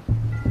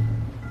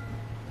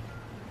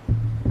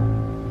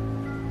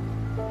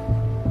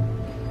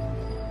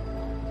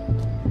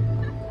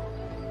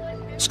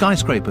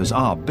 Skyscrapers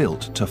are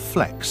built to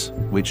flex,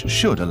 which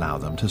should allow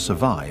them to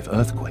survive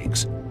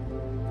earthquakes.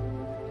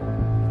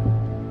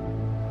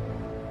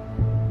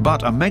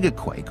 But a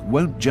megaquake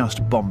won't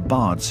just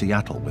bombard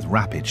Seattle with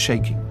rapid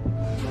shaking.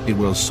 It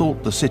will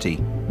salt the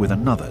city with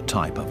another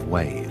type of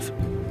wave.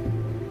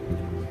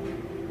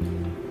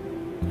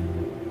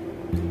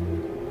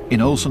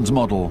 In Olson's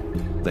model,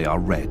 they are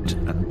red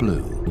and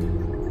blue.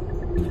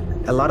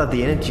 A lot of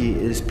the energy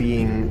is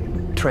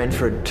being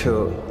transferred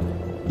to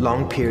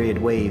long period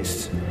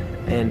waves,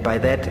 And by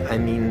that, I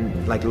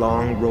mean like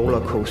long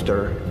roller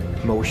coaster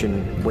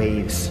motion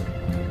waves.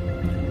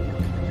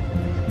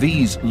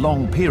 These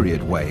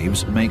long-period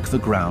waves make the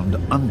ground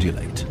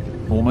undulate,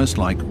 almost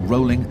like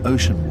rolling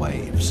ocean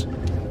waves.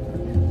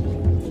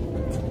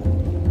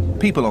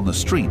 People on the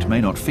street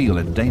may not feel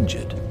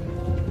endangered,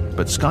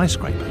 but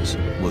skyscrapers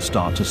will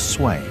start to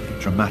sway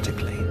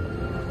dramatically.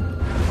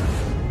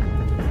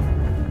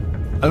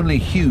 Only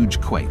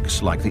huge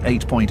quakes like the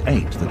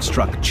 8.8 that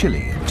struck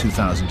Chile in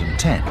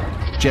 2010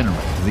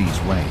 generate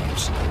these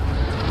waves.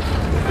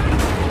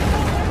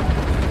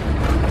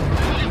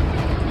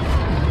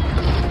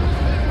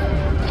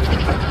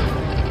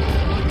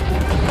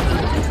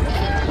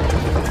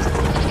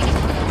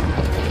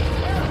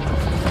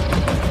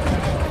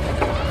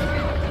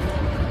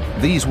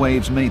 These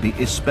waves may be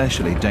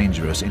especially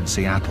dangerous in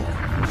Seattle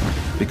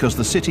because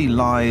the city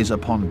lies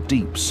upon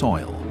deep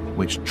soil,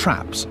 which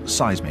traps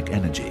seismic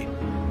energy.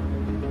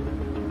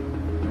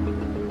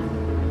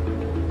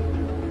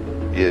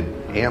 It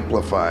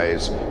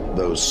amplifies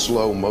those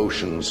slow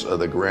motions of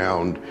the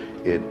ground.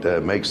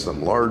 It makes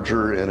them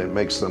larger and it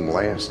makes them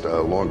last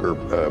a longer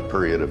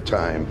period of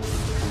time.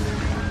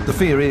 The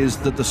fear is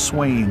that the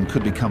swaying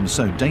could become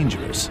so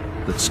dangerous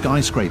that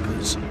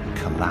skyscrapers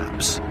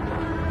collapse.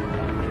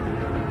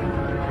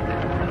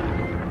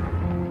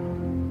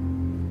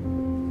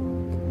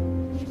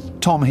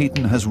 Tom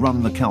Heaton has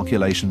run the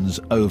calculations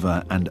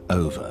over and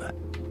over,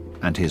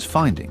 and his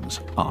findings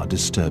are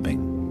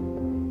disturbing.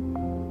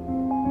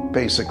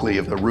 Basically,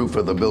 if the roof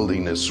of the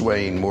building is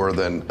swaying more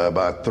than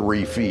about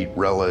 3 feet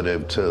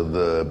relative to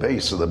the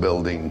base of the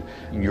building,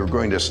 you're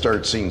going to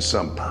start seeing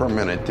some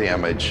permanent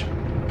damage.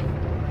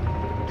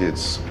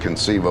 It's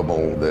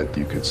conceivable that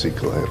you could see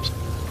collapse.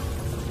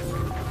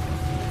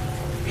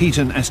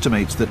 Heaton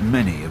estimates that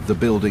many of the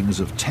buildings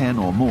of 10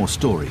 or more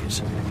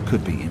stories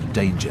could be in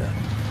danger.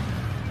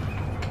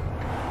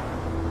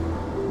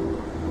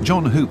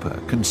 John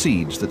Hooper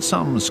concedes that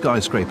some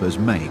skyscrapers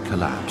may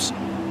collapse,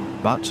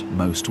 but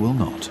most will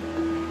not.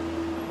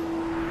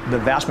 The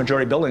vast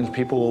majority of buildings,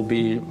 people will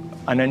be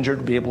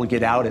uninjured, be able to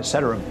get out,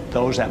 etc.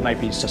 Those that might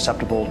be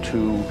susceptible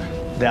to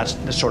this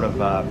sort of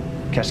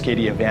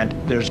cascading event,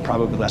 there's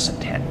probably less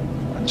than 10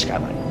 on the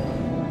skyline.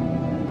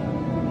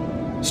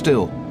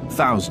 Still,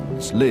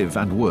 thousands live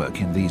and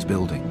work in these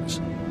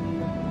buildings.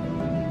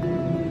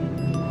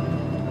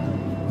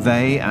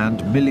 They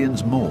and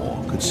millions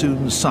more could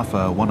soon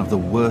suffer one of the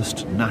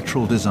worst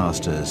natural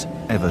disasters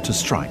ever to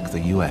strike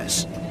the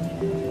US.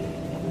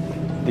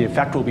 The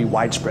effect will be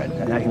widespread,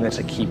 and I think that's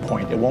a key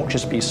point. It won't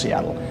just be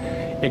Seattle.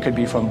 It could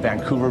be from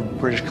Vancouver,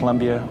 British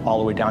Columbia, all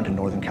the way down to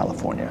Northern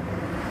California.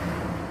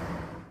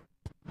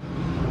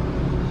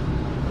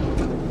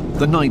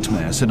 The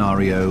nightmare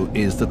scenario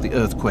is that the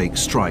earthquake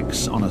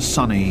strikes on a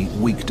sunny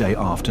weekday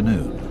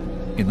afternoon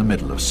in the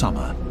middle of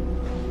summer.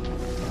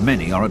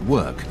 Many are at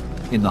work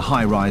in the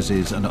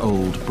high-rises and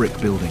old brick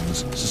buildings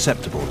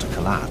susceptible to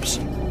collapse.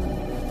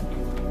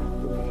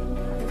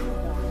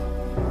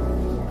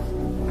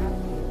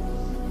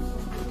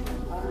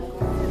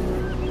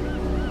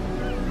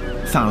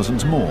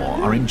 Thousands more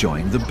are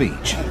enjoying the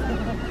beach.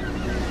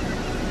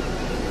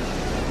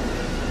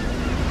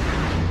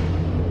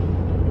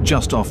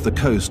 Just off the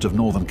coast of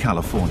Northern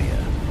California,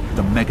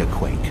 the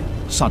megaquake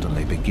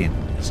suddenly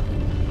begins.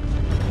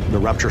 The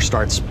rupture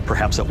starts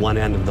perhaps at one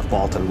end of the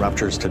fault and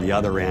ruptures to the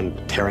other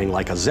end, tearing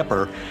like a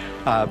zipper.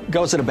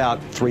 Goes at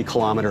about 3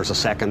 kilometers a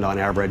second on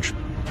average.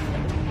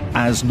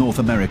 As North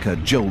America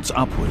jolts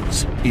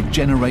upwards, it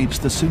generates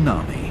the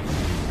tsunami.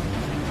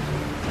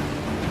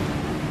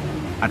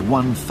 At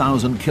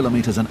 1,000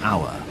 kilometers an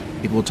hour,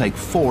 it will take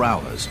 4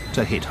 hours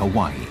to hit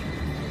Hawaii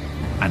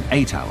and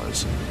 8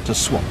 hours to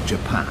swamp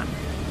Japan.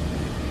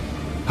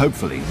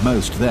 Hopefully,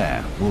 most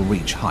there will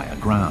reach higher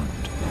ground.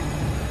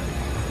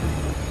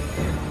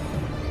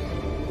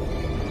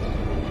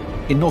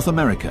 In North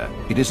America,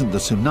 it isn't the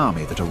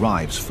tsunami that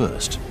arrives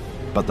first,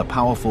 but the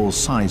powerful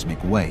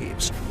seismic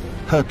waves,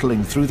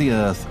 hurtling through the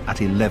earth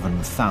at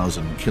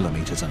 11,000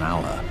 kilometers an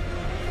hour.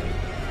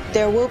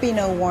 There will be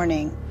no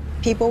warning.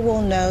 People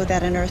will know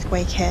that an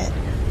earthquake hit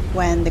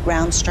when the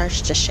ground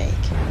starts to shake.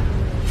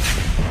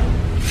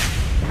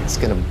 It's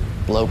going to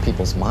blow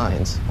people's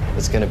minds.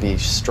 It's going to be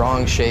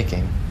strong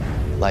shaking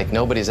like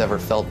nobody's ever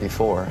felt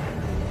before.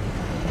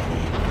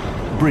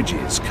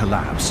 Bridges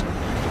collapse.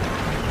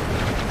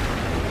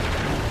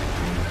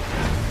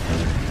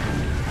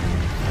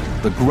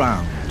 The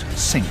ground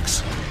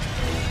sinks.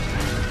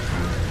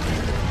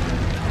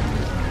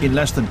 In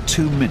less than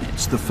 2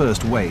 minutes, the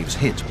first waves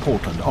hit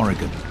Portland,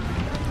 Oregon.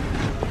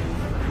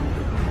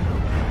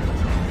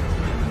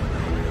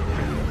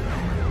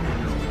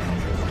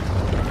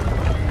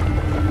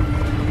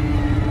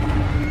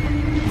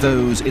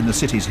 Those in the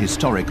city's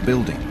historic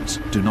buildings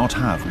do not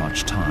have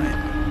much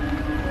time.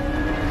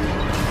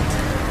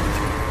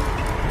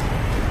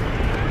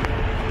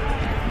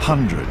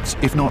 Hundreds,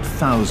 if not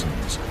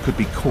thousands, could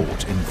be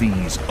caught in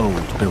these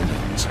old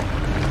buildings.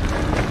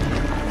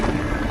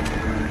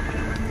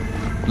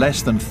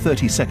 Less than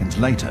 30 seconds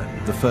later,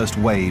 the first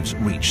waves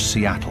reach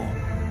Seattle.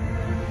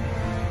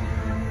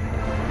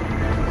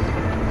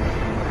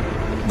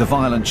 The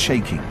violent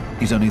shaking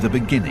is only the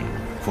beginning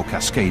for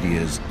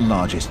Cascadia's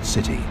largest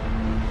city.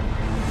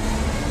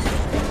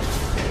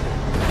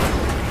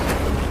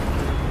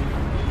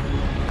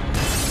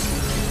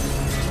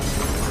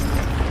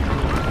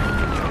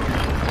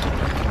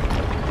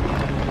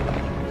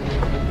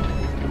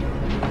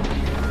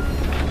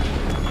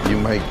 You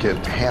might get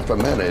half a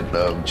minute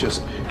of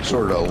just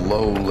sort of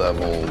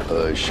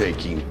low-level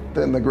shaking.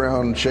 Then the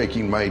ground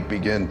shaking might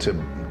begin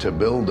to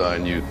build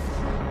on you.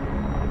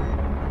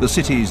 The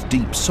city's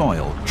deep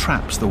soil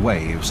traps the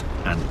waves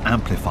and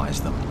amplifies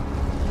them.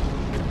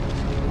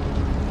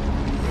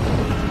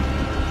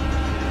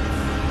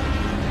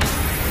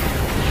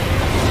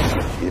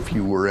 If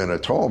you were in a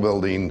tall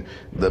building,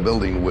 the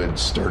building would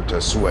start to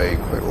sway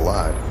quite a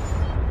lot.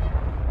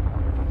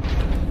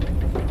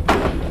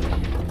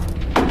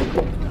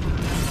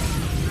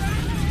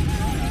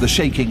 The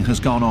shaking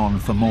has gone on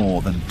for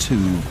more than 2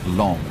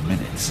 long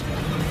minutes.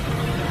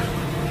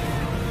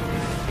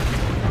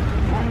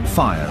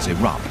 Fires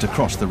erupt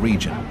across the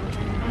region.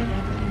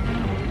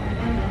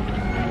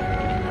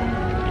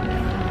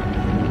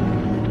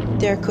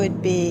 There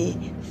could be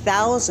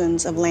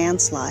thousands of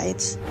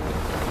landslides.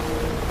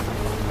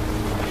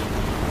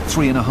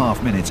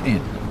 3.5 minutes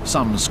in,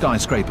 some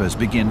skyscrapers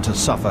begin to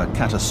suffer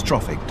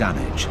catastrophic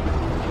damage.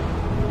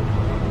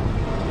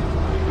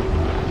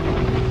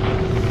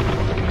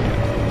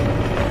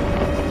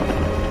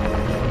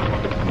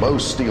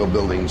 Most steel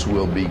buildings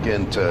will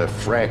begin to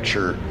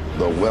fracture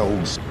the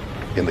welds.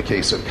 In the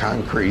case of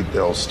concrete,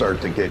 they'll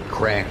start to get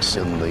cracks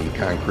in the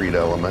concrete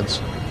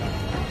elements.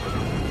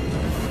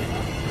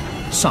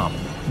 Some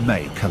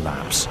may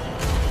collapse.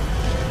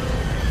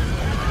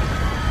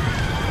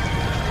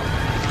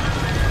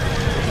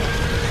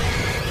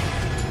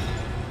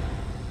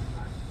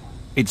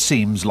 It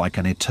seems like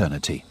an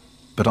eternity,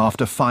 but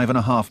after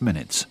 5.5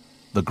 minutes,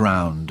 the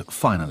ground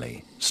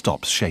finally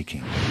stops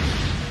shaking.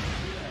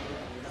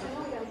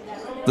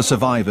 The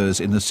survivors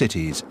in the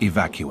cities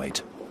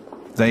evacuate.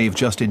 They've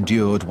just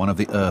endured one of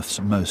the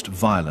Earth's most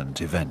violent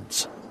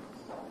events.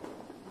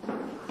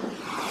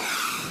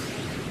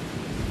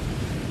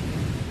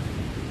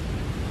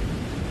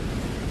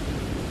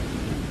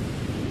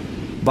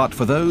 But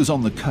for those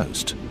on the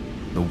coast,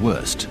 the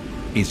worst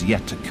is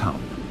yet to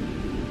come.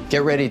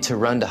 Get ready to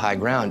run to high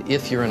ground.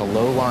 If you're in a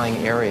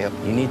low-lying area,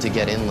 you need to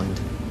get inland.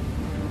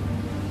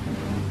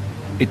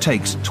 It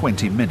takes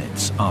 20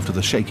 minutes after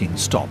the shaking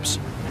stops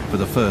for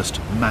the first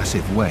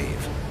massive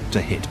wave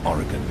to hit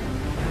Oregon.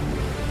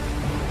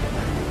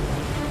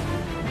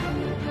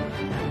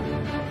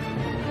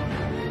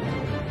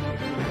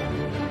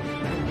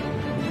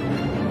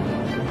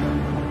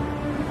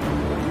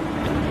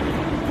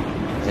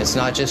 It's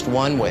not just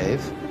one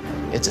wave,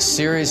 it's a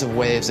series of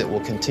waves that will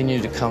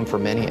continue to come for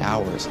many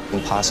hours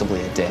and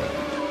possibly a day.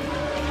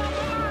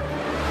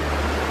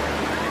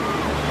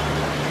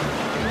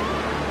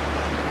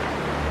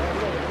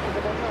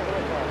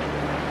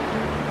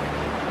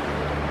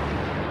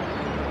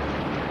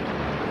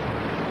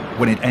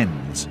 When it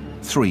ends,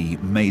 3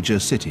 major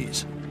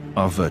cities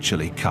are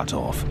virtually cut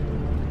off.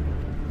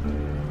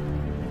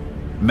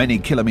 Many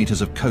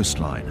kilometers of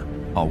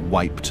coastline are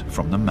wiped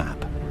from the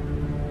map.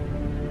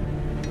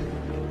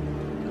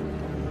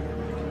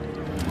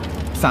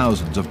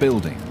 Thousands of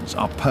buildings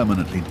are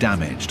permanently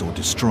damaged or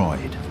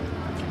destroyed.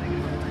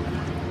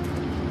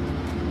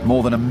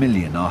 More than 1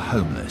 million are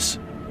homeless.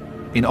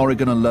 In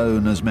Oregon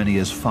alone, as many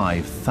as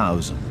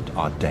 5,000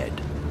 are dead.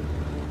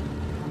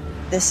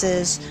 This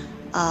is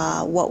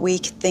what we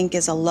think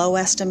is a low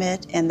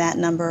estimate, and that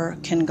number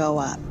can go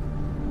up.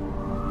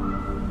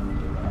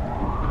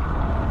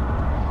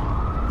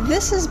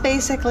 This is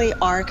basically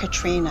our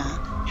Katrina.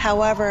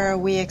 However,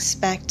 we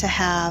expect to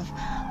have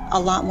a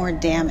lot more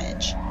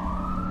damage.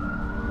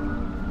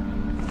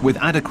 With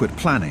adequate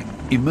planning,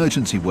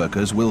 emergency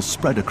workers will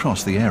spread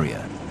across the area.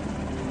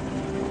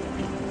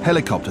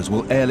 Helicopters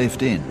will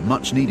airlift in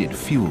much-needed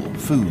fuel,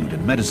 food,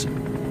 and medicine.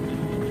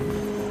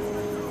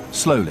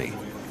 Slowly,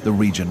 the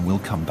region will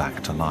come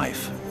back to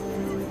life.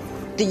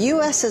 The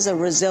U.S. is a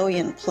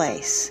resilient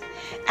place.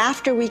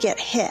 After we get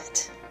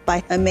hit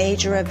by a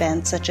major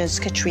event such as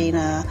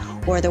Katrina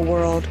or the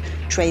World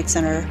Trade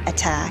Center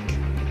attack,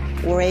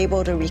 we're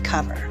able to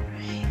recover.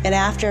 And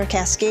after a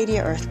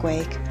Cascadia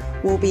earthquake,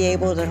 we'll be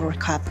able to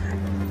recover.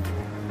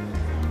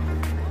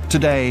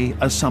 Today,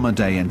 a summer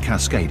day in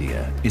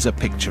Cascadia is a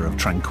picture of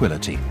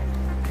tranquility,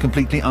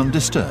 completely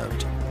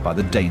undisturbed by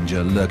the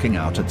danger lurking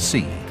out at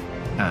sea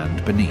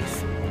and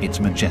beneath its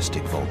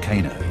majestic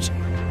volcanoes.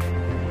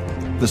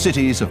 The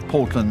cities of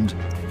Portland,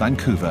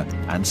 Vancouver,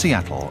 and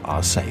Seattle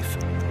are safe.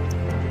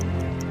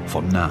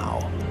 For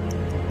now.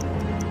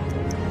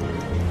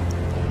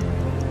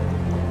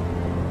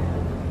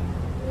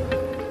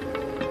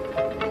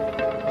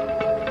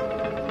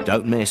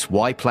 Don't miss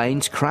Why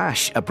Planes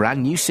Crash, a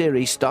brand new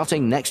series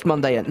starting next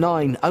Monday at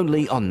 9,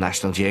 only on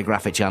National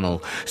Geographic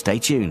Channel. Stay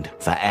tuned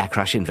for Air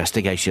Crash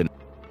Investigation.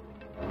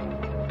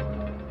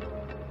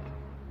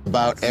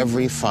 About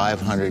every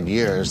 500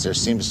 years, there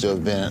seems to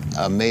have been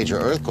a major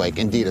earthquake,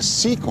 indeed a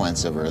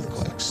sequence of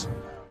earthquakes.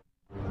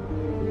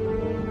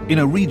 In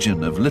a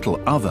region of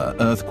little other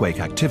earthquake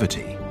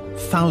activity,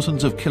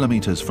 thousands of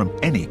kilometers from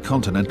any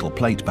continental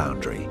plate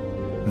boundary,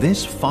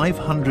 this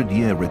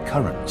 500-year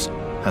recurrence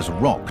has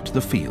rocked the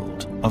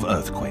field of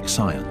earthquake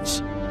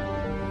science.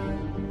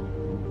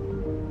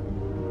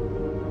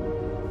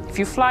 If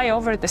you fly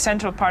over the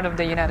central part of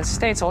the United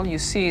States, all you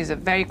see is a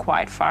very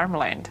quiet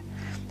farmland.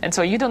 And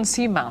so you don't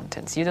see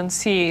mountains, you don't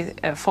see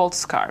fault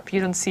scarp, you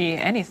don't see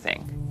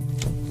anything.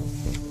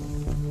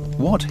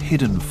 What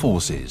hidden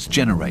forces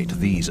generate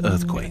these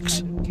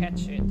earthquakes?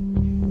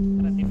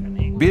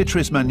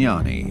 Beatrice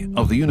Magnani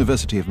of the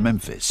University of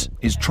Memphis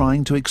is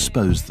trying to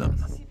expose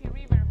them.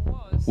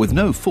 With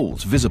no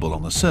faults visible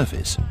on the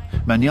surface,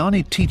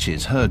 Magnani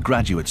teaches her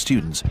graduate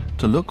students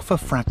to look for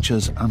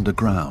fractures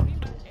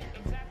underground.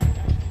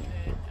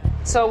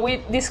 So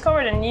we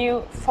discovered a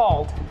new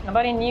fault.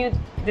 Nobody knew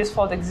this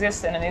fault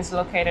existed, and it's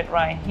located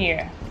right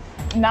here.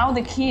 Now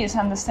the key is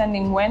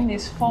understanding when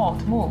this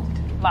fault moved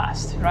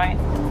last, right?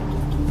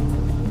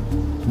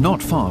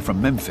 Not far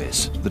from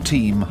Memphis, the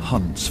team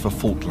hunts for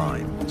fault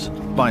lines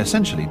by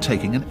essentially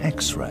taking an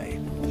X-ray.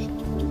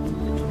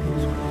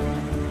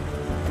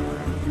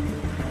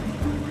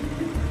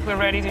 We're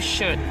ready to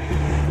shoot.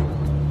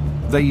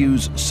 They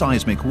use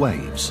seismic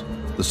waves,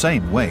 the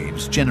same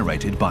waves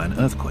generated by an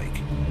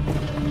earthquake.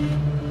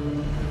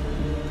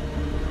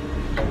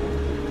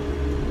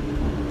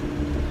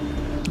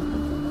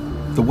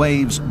 The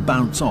waves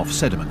bounce off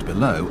sediment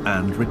below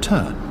and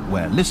return,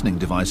 where listening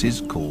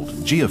devices called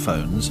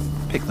geophones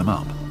pick them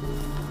up.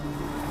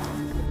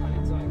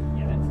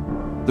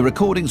 The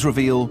recordings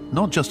reveal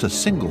not just a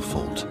single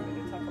fault,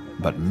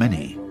 but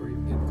many.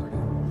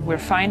 We're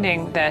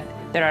finding that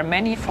there are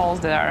many faults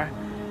that are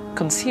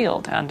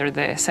concealed under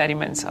the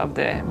sediments of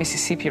the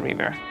Mississippi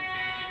River.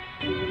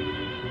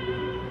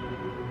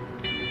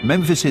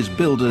 Memphis's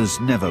builders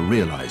never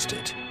realized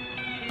it,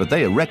 but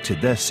they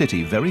erected their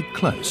city very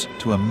close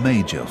to a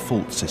major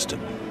fault system.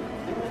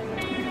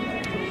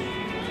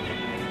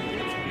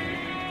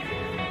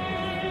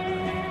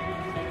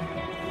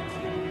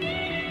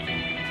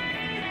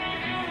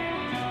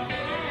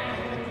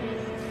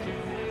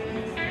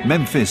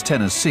 Memphis,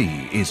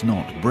 Tennessee is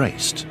not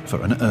braced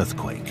for an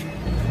earthquake.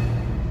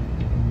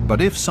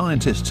 But if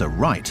scientists are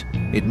right,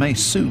 it may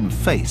soon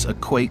face a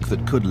quake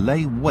that could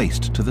lay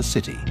waste to the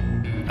city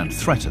and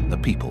threaten the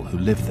people who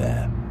live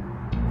there.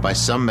 By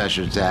some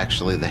measures,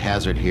 actually, the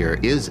hazard here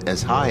is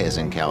as high as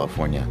in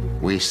California.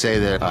 We say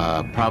that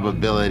a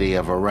probability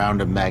of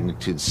around a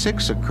magnitude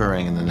 6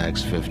 occurring in the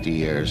next 50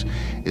 years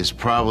is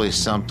probably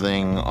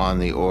something on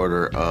the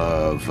order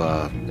of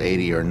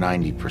 80 or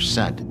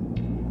 90%.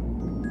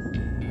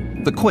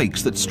 The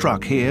quakes that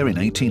struck here in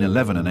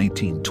 1811 and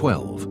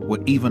 1812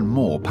 were even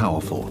more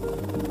powerful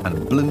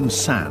and blew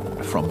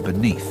sand from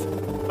beneath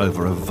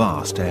over a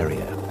vast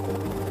area.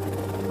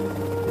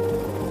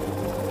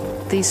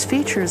 These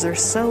features are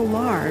so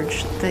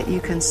large that you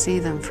can see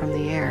them from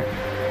the air.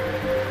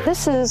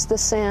 This is the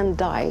sand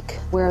dike,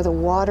 where the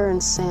water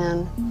and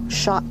sand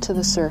shot to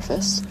the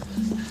surface.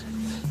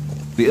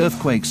 The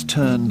earthquakes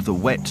turned the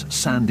wet,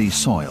 sandy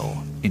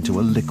soil into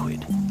a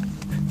liquid.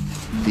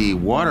 The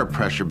water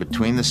pressure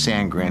between the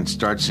sand grains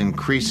starts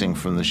increasing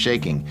from the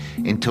shaking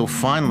until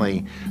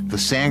finally the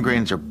sand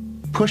grains are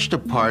pushed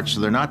apart so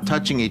they're not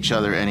touching each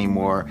other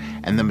anymore,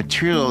 and the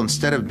material,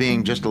 instead of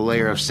being just a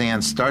layer of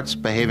sand, starts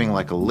behaving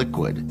like a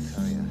liquid.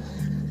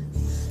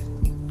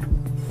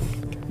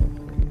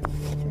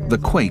 The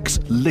quakes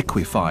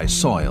liquefy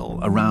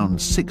soil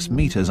around 6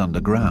 meters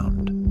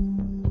underground.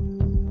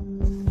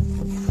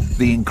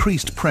 The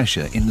increased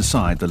pressure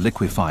inside the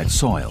liquefied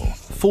soil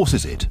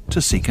forces it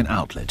to seek an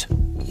outlet.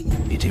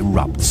 It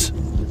erupts.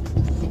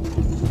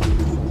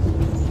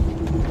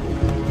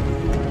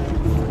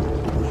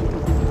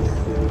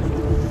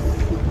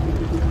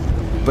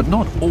 But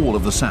not all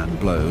of the sand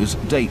blows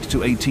date to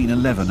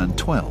 1811 and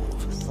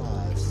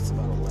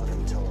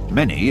 12.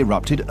 Many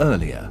erupted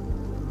earlier,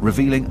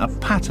 revealing a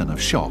pattern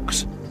of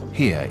shocks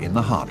here in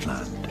the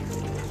heartland.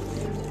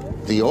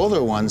 The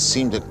older ones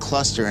seem to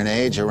cluster in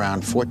age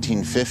around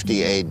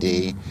 1450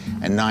 AD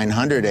and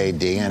 900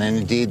 AD, and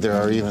indeed there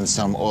are even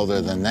some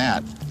older than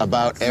that.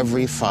 About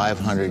every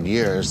 500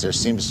 years there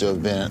seems to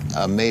have been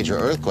a major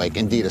earthquake,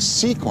 indeed a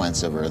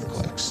sequence of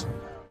earthquakes.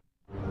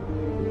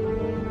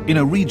 In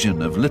a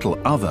region of little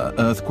other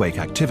earthquake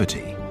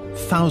activity,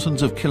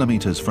 thousands of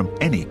kilometers from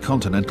any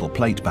continental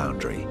plate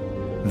boundary,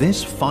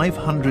 this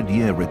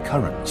 500-year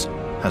recurrence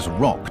has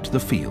rocked the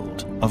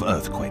field of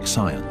earthquake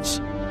science.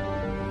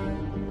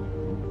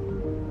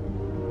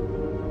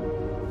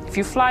 If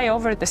you fly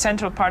over the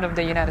central part of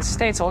the United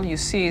States, all you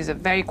see is a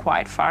very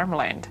quiet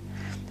farmland.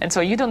 And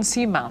so you don't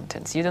see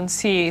mountains, you don't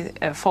see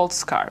fault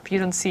scarp, you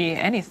don't see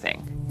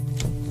anything.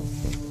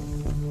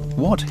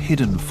 What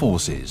hidden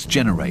forces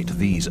generate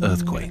these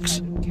earthquakes?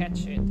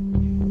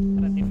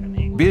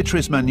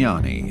 Beatrice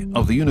Magnani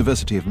of the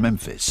University of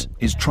Memphis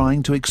is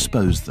trying to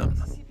expose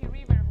them.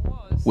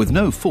 With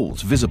no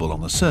faults visible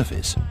on the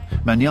surface,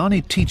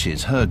 Magnani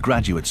teaches her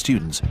graduate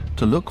students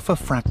to look for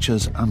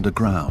fractures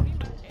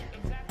underground.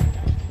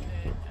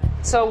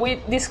 So we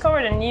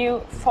discovered a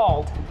new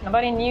fault.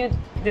 Nobody knew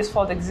this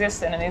fault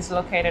existed, and it's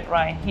located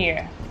right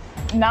here.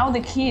 Now the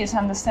key is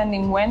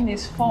understanding when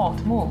this fault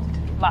moved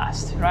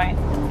last, right?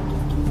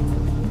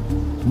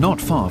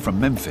 Not far from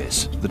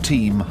Memphis, the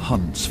team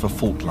hunts for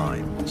fault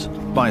lines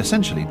by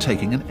essentially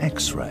taking an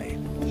X-ray.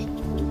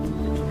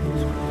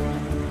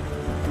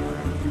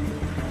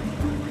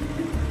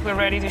 We're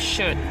ready to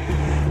shoot.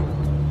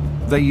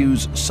 They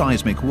use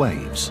seismic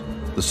waves,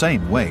 the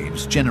same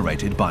waves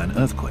generated by an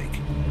earthquake.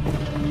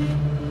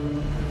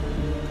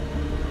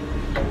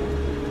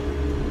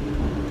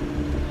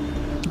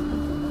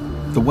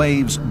 The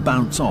waves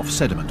bounce off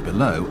sediment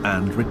below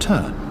and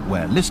return,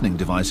 where listening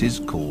devices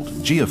called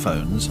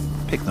geophones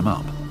pick them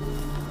up.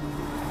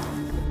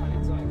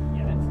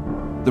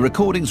 The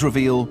recordings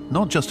reveal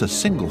not just a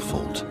single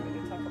fault,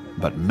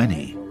 but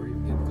many.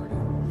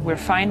 We're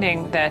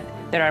finding that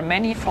there are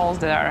many faults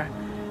that are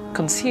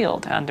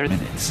concealed under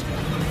minutes.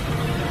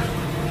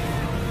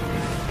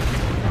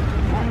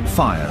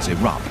 Fires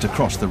erupt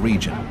across the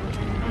region.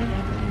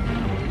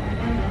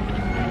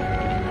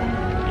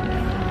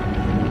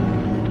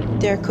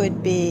 There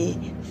could be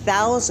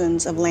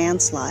thousands of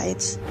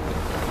landslides.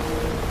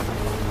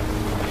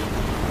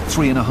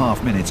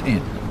 3.5 minutes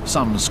in,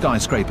 some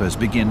skyscrapers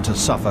begin to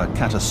suffer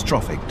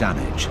catastrophic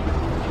damage.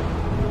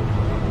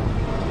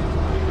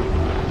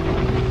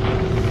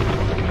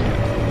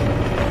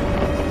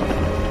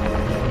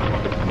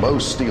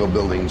 Most steel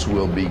buildings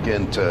will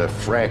begin to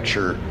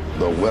fracture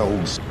the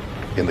welds.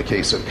 In the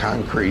case of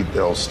concrete,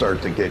 they'll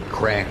start to get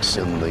cracks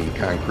in the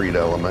concrete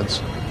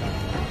elements.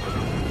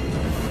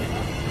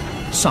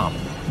 Some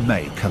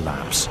may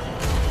collapse.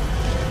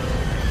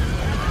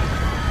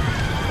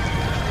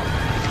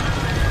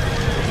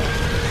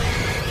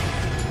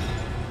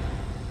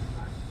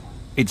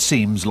 It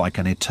seems like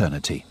an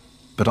eternity,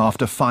 but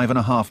after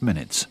 5.5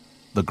 minutes,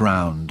 the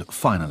ground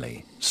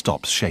finally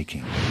stops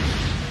shaking.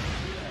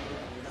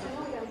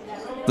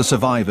 The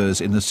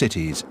survivors in the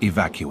cities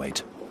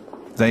evacuate.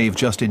 They've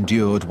just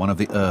endured one of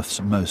the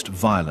Earth's most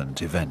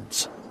violent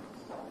events.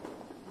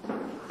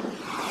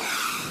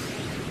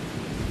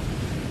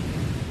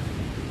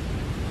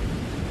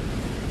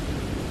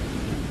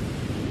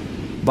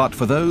 But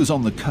for those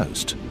on the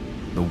coast,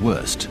 the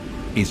worst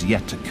is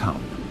yet to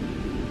come.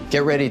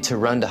 Get ready to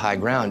run to high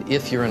ground.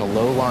 If you're in a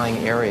low-lying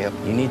area,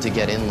 you need to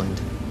get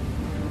inland.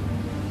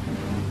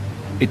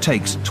 It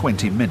takes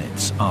 20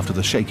 minutes after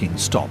the shaking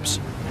stops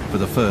for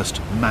the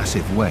first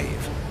massive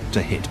wave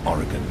to hit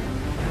Oregon.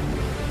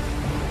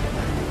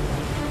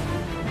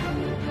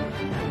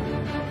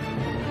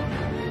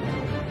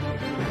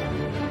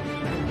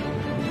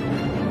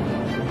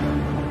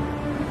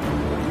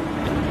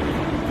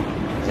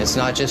 It's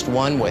not just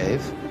one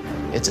wave,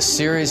 it's a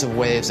series of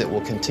waves that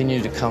will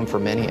continue to come for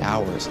many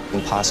hours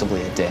and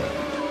possibly a day.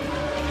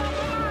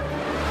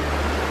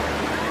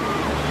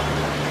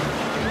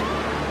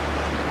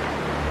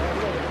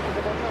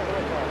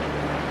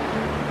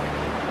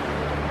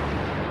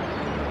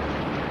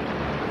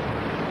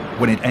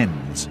 When it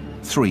ends,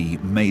 3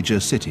 major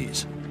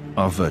cities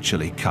are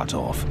virtually cut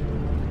off.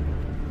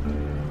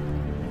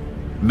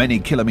 Many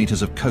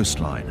kilometers of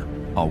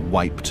coastline are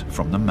wiped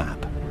from the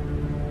map.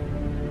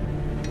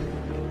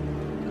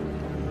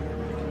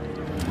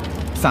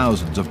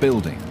 Thousands of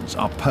buildings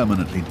are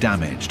permanently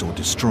damaged or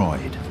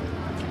destroyed.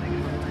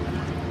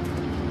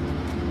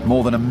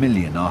 More than 1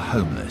 million are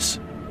homeless.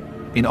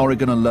 In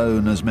Oregon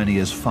alone, as many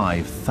as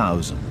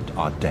 5,000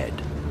 are dead.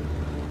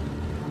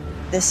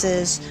 This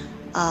is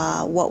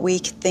what we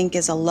think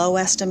is a low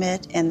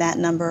estimate, and that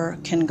number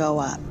can go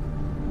up.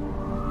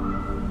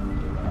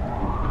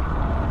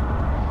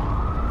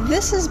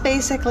 This is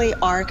basically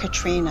our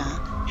Katrina.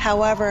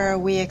 However,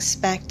 we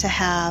expect to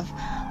have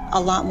a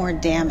lot more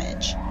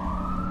damage.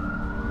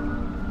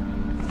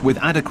 With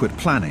adequate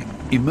planning,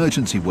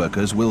 emergency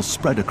workers will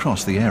spread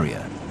across the area.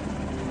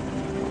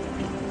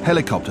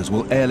 Helicopters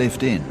will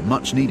airlift in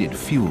much-needed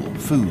fuel,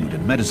 food,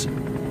 and medicine.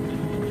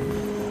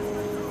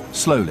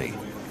 Slowly,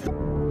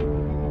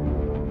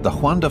 the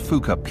Juan de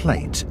Fuca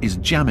plate is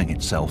jamming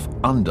itself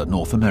under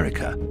North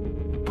America,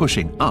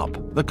 pushing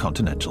up the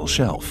continental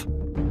shelf.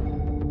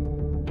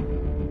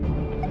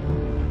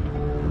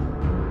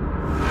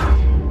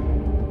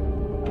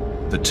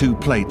 The 2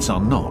 plates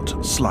are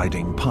not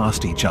sliding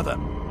past each other.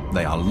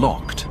 They are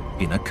locked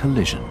in a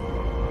collision.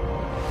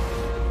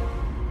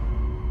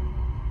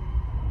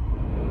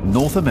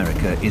 North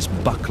America is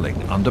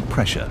buckling under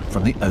pressure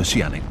from the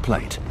oceanic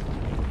plate,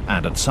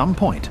 and at some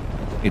point,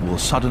 it will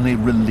suddenly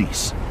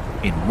release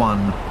in one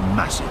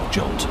massive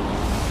jolt.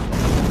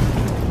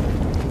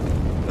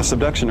 A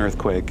subduction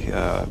earthquake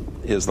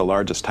is the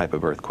largest type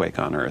of earthquake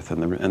on Earth,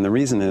 and the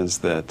reason is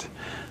that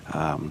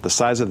the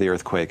size of the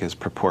earthquake is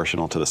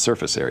proportional to the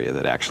surface area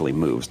that actually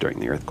moves during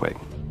the earthquake.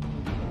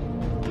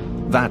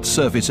 That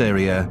surface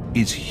area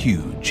is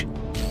huge.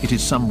 It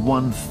is some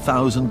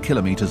 1,000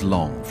 kilometers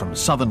long from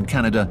southern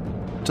Canada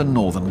to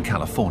northern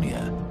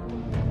California,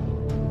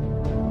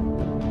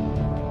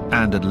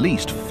 and at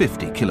least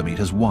 50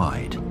 kilometers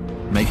wide,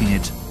 making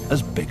it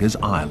as big as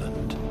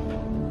Ireland.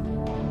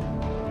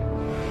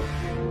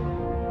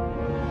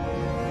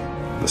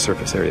 The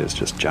surface area is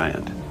just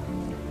giant.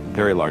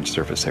 Very large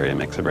surface area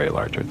makes a very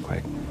large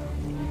earthquake.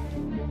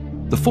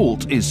 The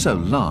fault is so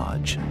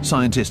large,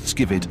 scientists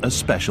give it a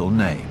special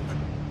name,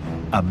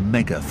 a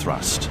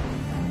megathrust.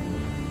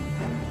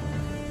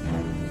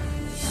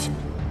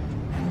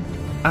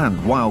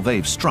 And while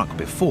they've struck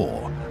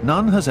before,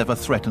 none has ever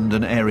threatened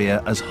an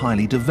area as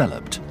highly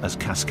developed as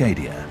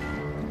Cascadia.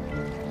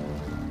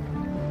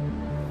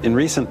 In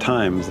recent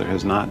times, there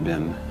has not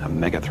been a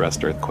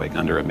megathrust earthquake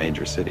under a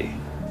major city.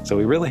 So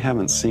we really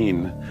haven't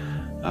seen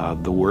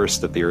the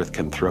worst that the Earth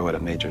can throw at a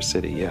major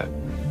city yet.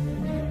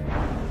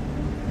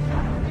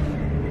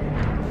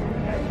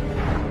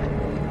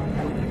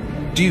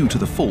 Due to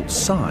the fault's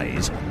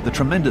size, the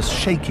tremendous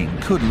shaking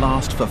could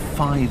last for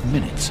 5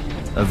 minutes,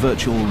 a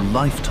virtual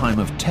lifetime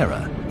of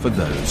terror for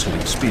those who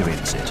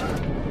experience it.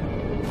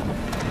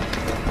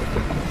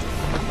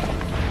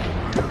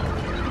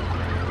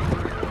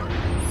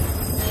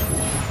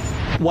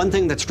 One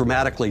thing that's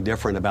dramatically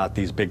different about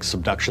these big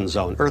subduction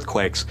zone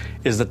earthquakes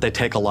is that they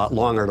take a lot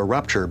longer to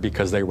rupture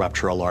because they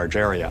rupture a large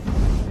area.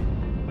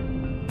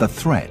 The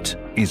threat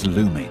is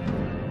looming,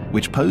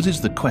 which poses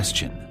the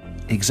question,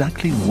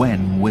 exactly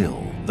when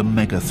will the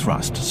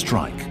megathrust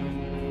strike?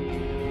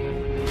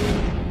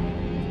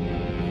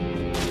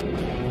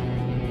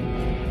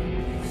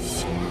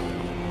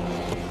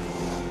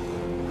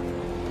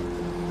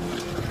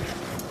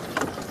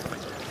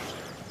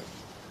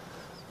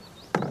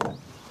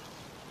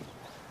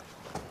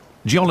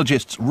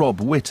 Geologists Rob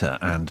Witter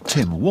and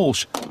Tim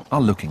Walsh are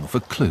looking for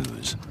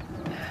clues.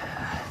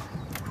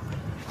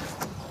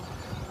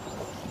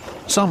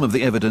 Some of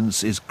the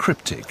evidence is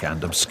cryptic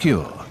and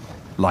obscure,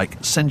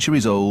 like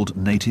centuries-old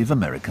Native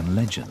American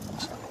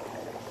legends.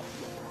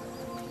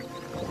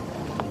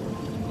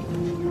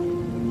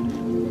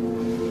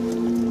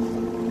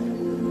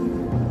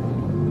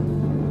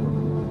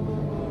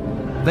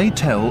 They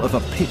tell of a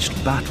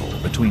pitched battle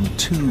between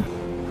two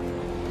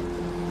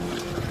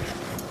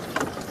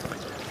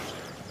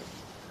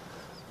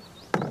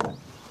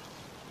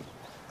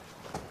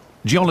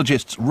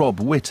Geologists Rob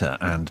Witter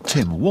and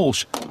Tim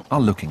Walsh are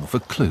looking for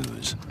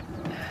clues.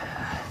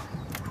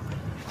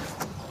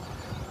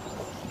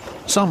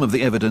 Some of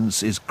the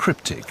evidence is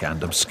cryptic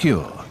and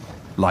obscure,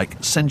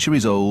 like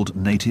centuries-old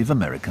Native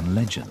American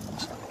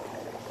legends.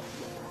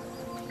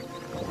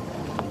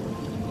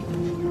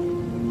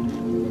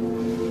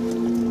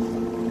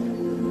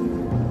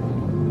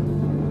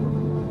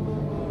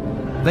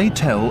 They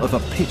tell of a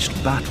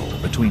pitched battle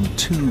between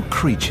two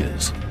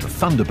creatures, the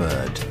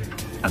thunderbird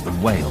and the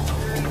whale.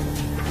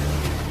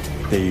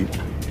 The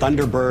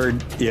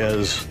thunderbird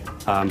is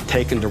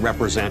taken to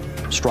represent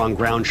strong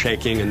ground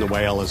shaking, and the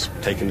whale is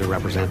taken to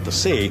represent the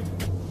sea.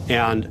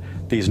 And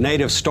these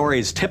native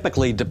stories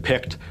typically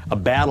depict a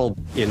battle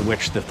in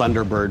which the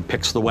thunderbird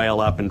picks the whale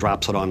up and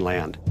drops it on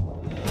land.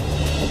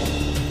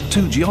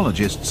 To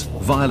geologists,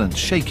 violent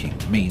shaking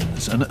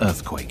means an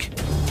earthquake.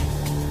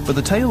 But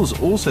the tales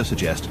also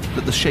suggest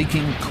that the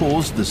shaking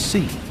caused the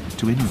sea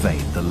to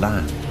invade the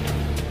land.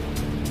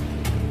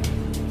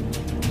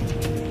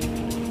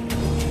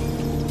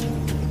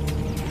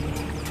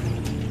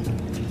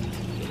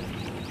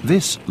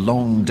 This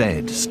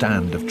long-dead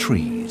stand of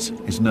trees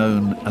is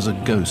known as a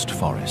ghost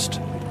forest.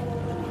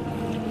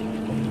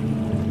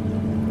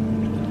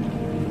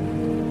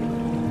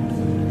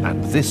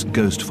 And this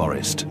ghost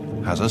forest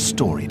has a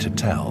story to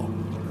tell.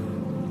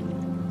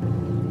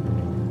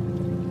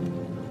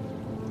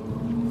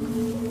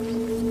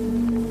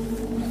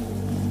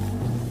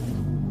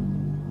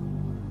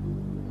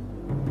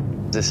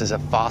 This is a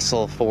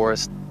fossil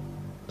forest.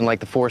 And like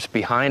the forest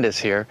behind us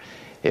here,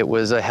 it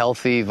was a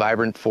healthy,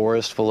 vibrant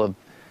forest full of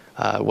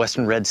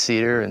western red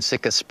cedar and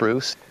Sitka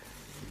spruce.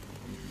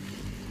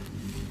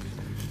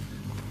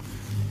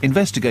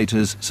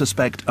 Investigators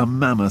suspect a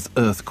mammoth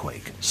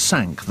earthquake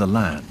sank the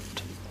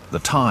land. The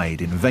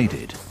tide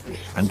invaded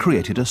and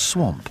created a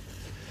swamp,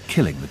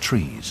 killing the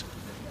trees.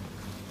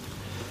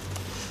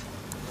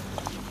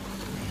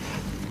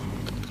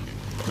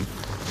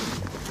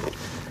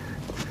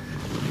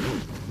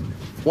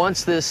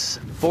 Once this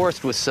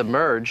forest was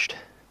submerged,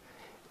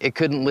 it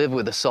couldn't live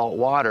with the salt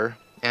water,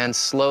 and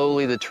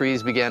slowly the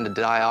trees began to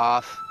die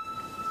off.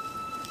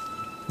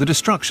 The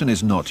destruction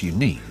is not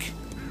unique.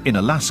 In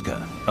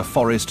Alaska, a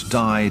forest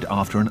died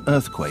after an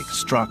earthquake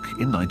struck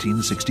in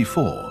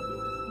 1964.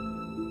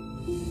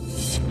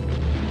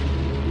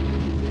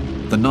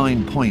 The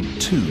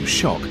 9.2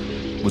 shock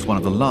was one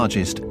of the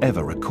largest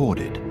ever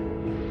recorded.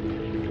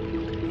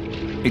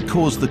 It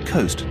caused the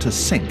coast to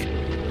sink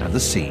and the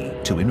sea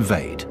to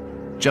invade,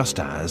 just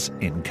as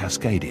in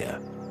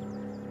Cascadia.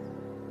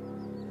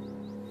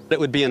 It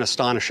would be an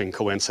astonishing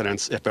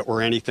coincidence if it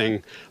were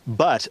anything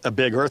but a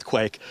big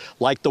earthquake,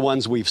 like the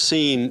ones we've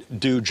seen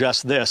do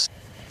just this.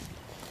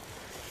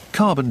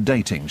 Carbon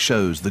dating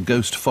shows the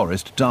ghost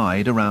forest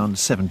died around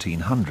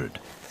 1700.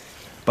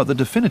 But the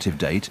definitive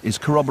date is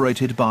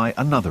corroborated by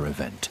another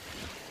event,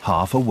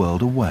 half a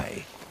world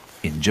away,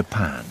 in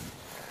Japan.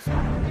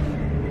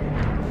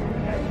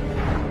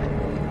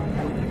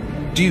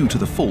 Due to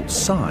the fault's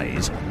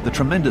size, the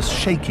tremendous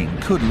shaking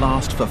could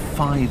last for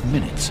 5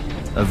 minutes,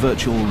 a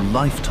virtual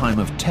lifetime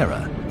of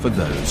terror for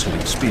those who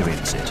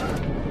experience it.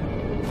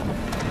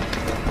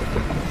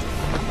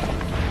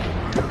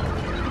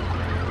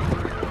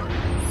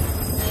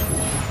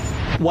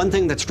 One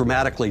thing that's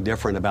dramatically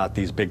different about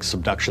these big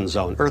subduction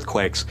zone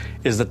earthquakes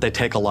is that they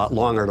take a lot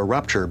longer to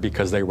rupture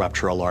because they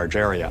rupture a large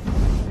area.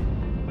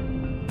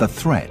 The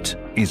threat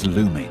is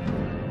looming,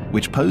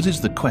 which poses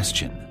the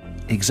question,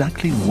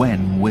 exactly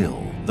when will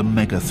the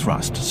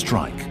megathrust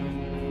strike?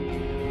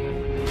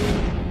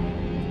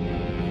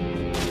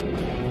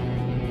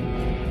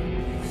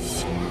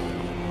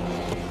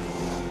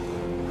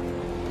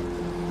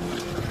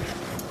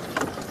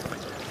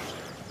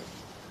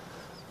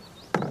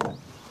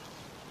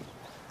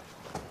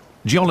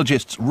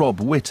 Geologists Rob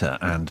Witter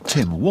and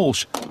Tim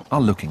Walsh are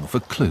looking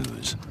for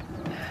clues.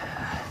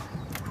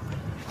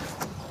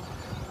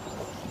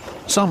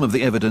 Some of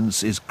the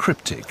evidence is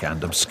cryptic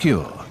and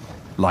obscure,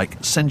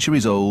 like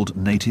centuries-old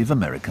Native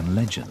American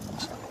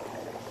legends.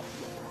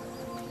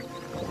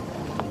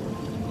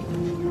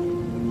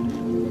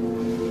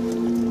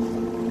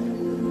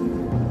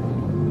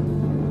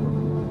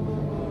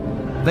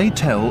 They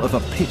tell of a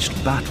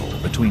pitched battle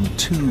between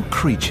two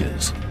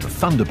creatures, the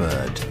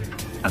Thunderbird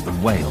and the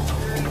whale.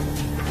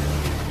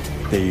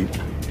 The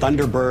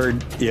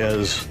Thunderbird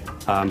is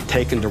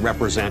taken to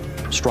represent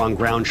strong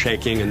ground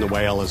shaking, and the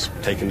whale is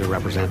taken to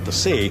represent the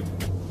sea.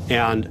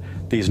 And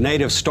these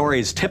native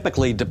stories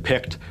typically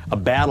depict a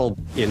battle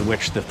in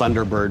which the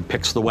Thunderbird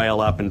picks the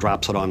whale up and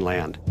drops it on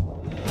land.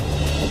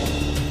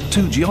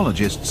 To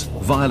geologists,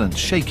 violent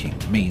shaking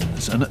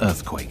means an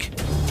earthquake.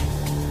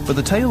 But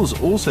the tales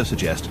also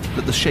suggest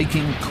that the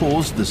shaking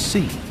caused the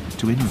sea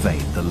to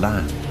invade the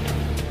land.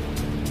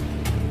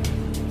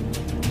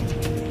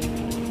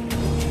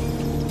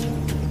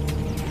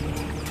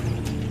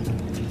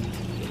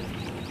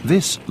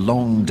 This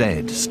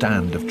long-dead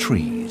stand of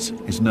trees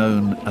is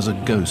known as a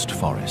ghost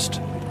forest.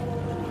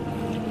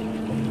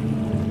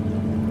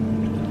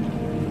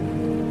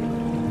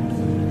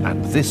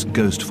 And this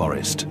ghost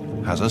forest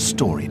has a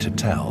story to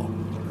tell.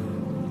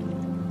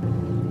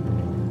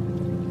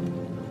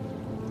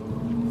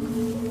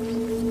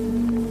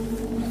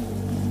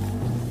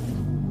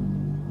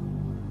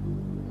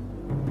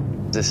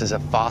 This is a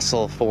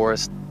fossil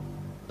forest.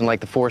 And like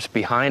the forest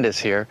behind us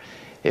here,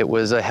 it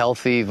was a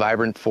healthy,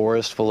 vibrant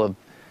forest full of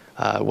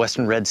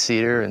western red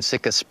cedar and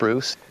Sitka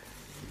spruce.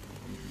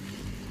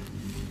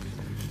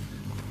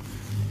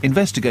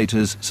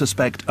 Investigators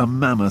suspect a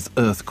mammoth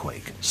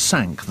earthquake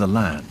sank the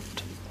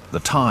land. The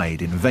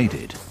tide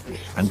invaded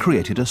and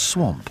created a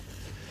swamp,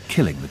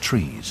 killing the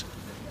trees.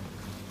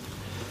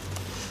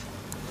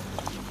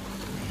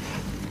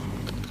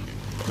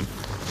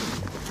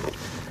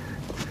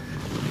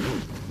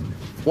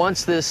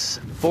 Once this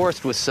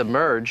forest was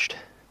submerged,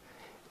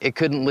 it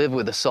couldn't live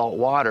with the salt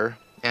water,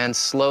 and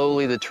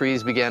slowly the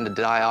trees began to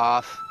die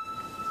off.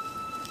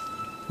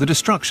 The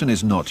destruction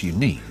is not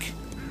unique,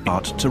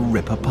 but to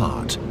rip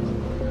apart.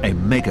 A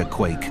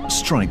megaquake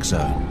strike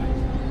zone.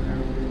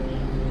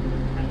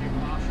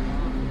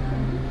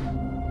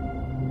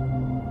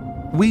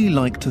 We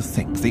like to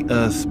think the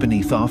earth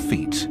beneath our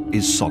feet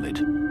is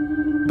solid,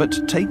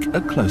 but take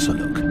a closer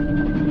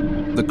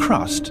look. The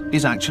crust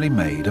is actually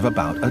made of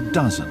about a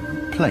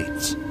dozen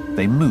plates.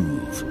 They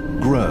move,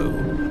 grow,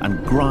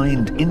 and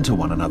grind into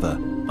one another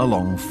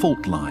along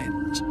fault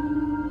lines.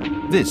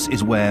 This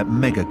is where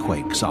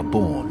megaquakes are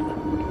born.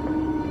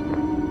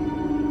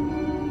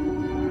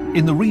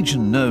 In the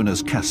region known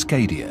as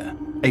Cascadia,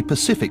 a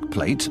Pacific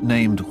plate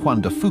named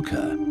Juan de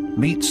Fuca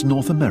meets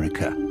North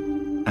America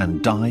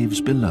and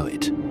dives below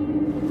it.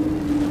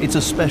 It's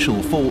a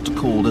special fault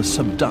called a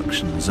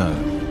subduction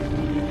zone.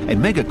 A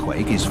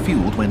megaquake is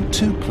fueled when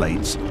two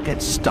plates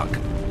get stuck.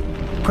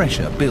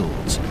 Pressure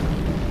builds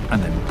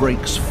and then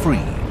breaks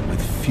free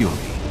with fury.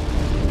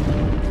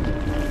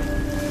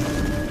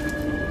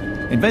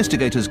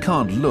 Investigators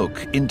can't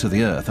look into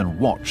the earth and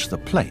watch the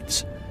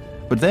plates,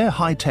 but their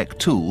high-tech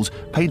tools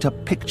paint a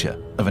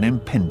picture of an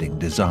impending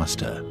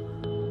disaster.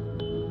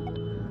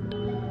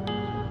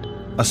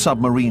 A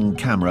submarine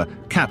camera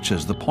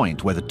captures the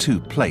point where the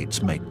two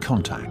plates make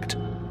contact,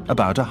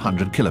 about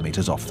 100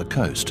 kilometers off the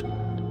coast.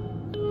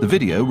 The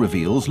video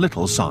reveals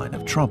little sign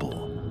of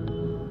trouble.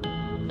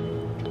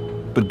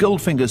 But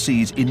Goldfinger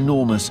sees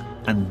enormous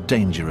and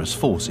dangerous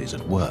forces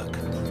at work.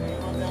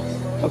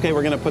 Okay,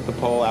 we're going to put the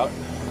pole out.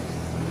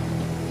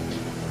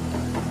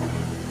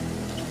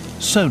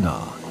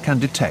 Sonar can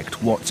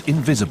detect what's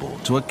invisible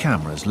to a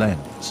camera's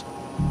lens.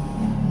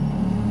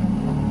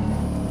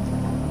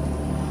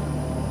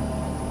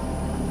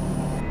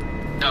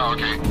 Yeah,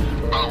 okay.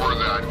 About where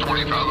the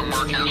 20,000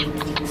 mark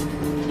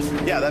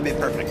is? Yeah, that'd be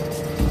perfect.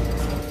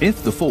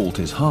 If the fault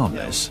is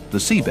harmless, the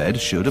seabed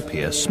should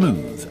appear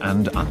smooth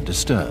and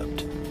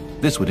undisturbed.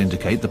 This would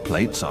indicate the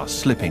plates are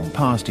slipping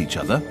past each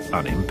other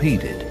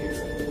unimpeded.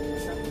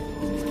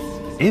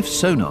 If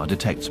sonar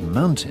detects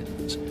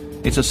mountains,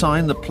 it's a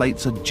sign the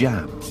plates are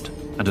jammed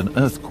and an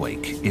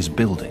earthquake is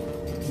building.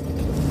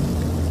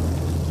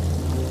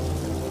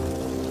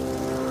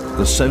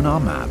 The sonar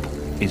map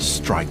is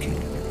striking.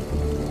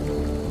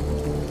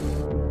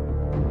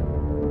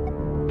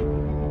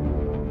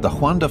 The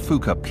Juan de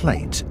Fuca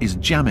plate is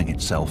jamming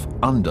itself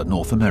under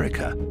North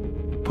America,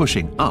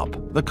 pushing up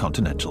the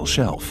continental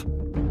shelf.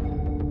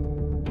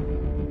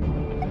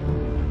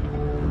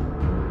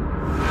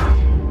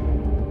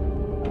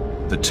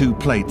 The two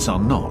plates are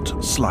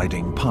not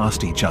sliding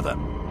past each other.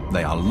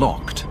 They are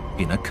locked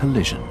in a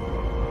collision.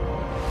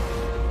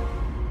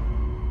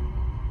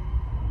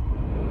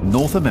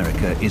 North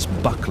America is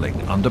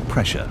buckling under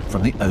pressure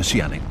from the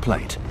oceanic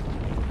plate,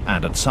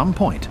 and at some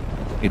point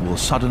it will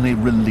suddenly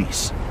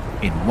release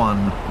in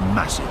one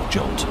massive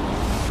jolt.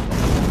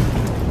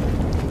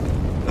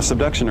 A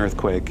subduction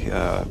earthquake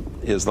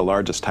is the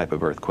largest type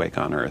of earthquake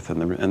on Earth,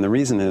 and the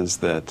reason is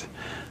that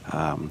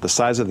the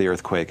size of the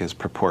earthquake is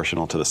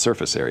proportional to the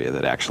surface area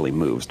that actually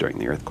moves during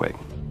the earthquake.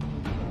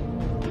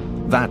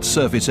 That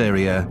surface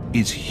area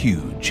is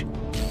huge.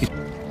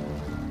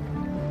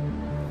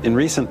 In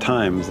recent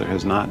times, there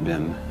has not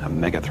been a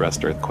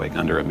megathrust earthquake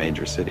under a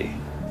major city.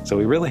 So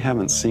we really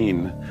haven't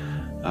seen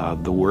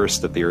the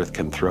worst that the Earth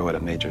can throw at a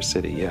major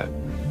city yet.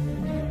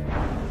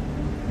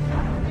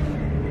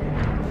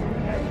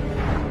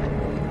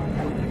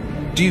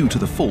 Due to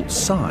the fault's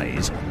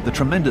size, the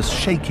tremendous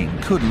shaking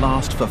could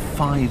last for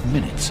 5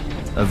 minutes,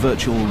 a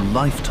virtual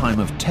lifetime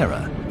of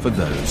terror for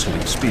those who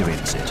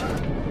experience it.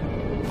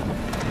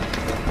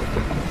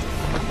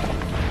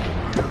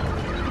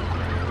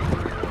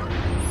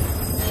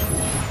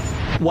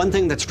 One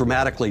thing that's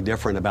dramatically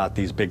different about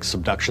these big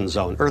subduction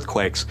zone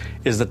earthquakes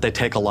is that they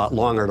take a lot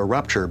longer to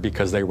rupture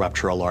because they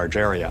rupture a large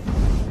area.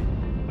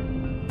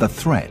 The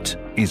threat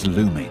is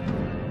looming,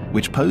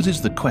 which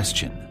poses the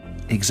question,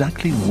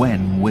 exactly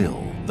when will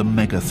the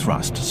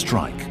megathrust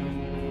strike?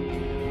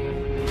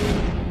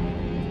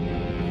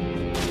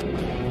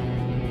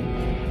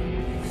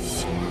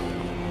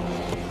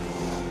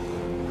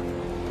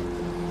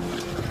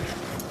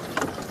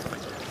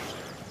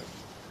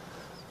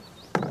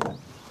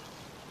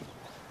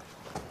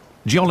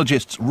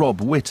 Geologists Rob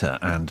Witter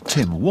and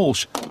Tim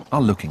Walsh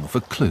are looking for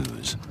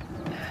clues.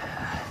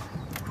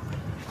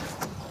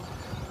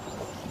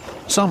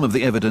 Some of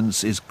the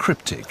evidence is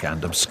cryptic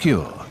and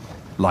obscure,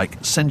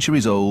 like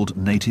centuries-old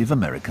Native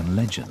American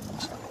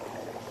legends.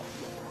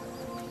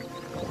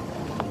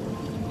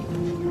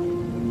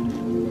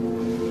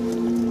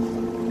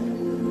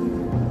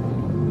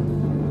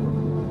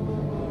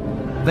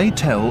 They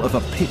tell of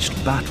a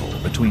pitched battle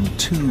between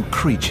two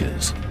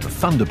creatures, the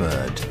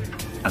Thunderbird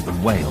and the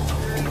whale.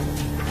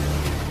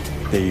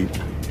 The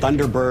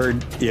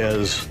Thunderbird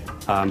is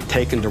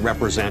taken to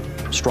represent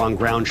strong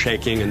ground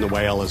shaking, and the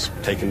whale is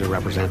taken to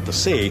represent the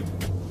sea.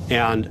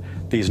 And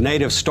these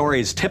native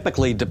stories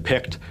typically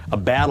depict a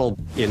battle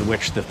in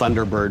which the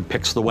Thunderbird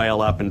picks the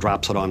whale up and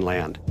drops it on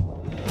land.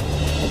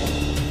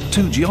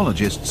 To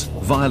geologists,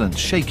 violent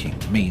shaking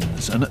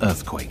means an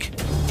earthquake.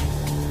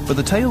 But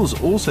the tales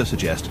also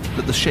suggest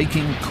that the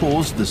shaking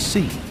caused the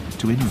sea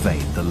to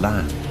invade the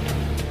land.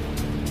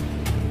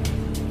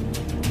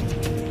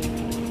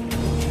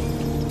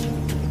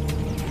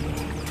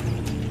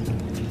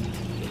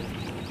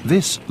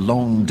 This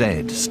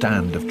long-dead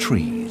stand of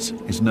trees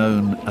is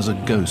known as a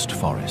ghost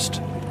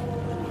forest.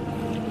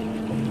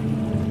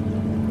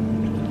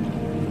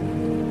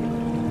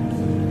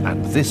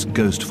 And this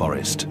ghost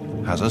forest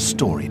has a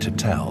story to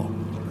tell.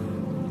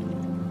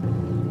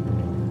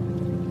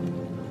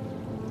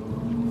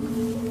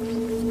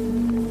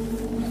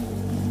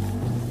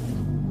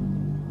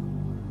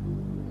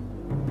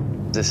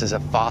 This is a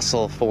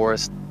fossil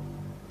forest.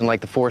 And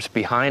like the forest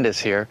behind us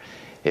here,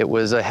 it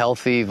was a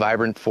healthy,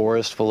 vibrant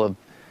forest full of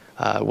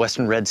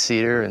western red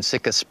cedar and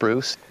Sitka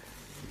spruce.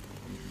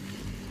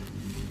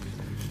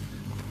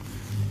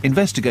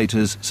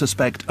 Investigators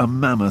suspect a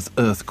mammoth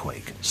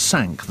earthquake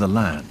sank the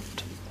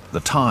land. The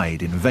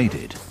tide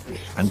invaded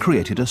and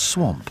created a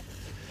swamp,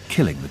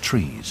 killing the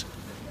trees.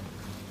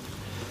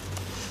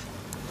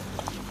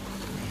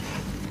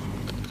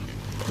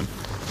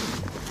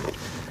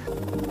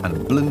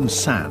 And blew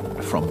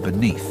sand from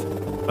beneath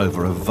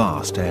over a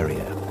vast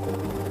area.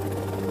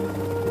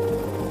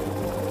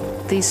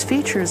 These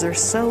features are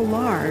so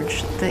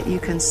large that you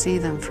can see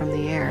them from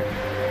the air.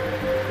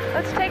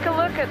 Let's take a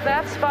look at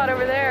that spot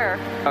over there.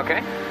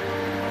 Okay.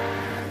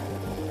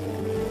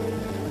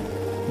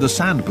 The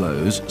sand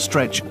blows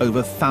stretch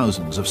over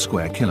thousands of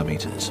square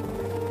kilometers.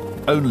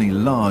 Only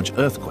large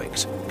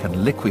earthquakes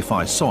can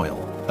liquefy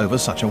soil over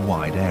such a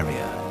wide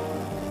area.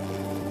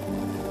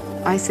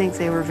 I think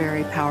they were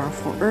very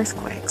powerful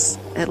earthquakes.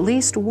 At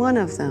least one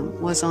of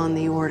them was on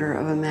the order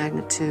of a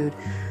magnitude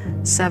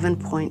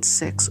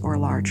 7.6 or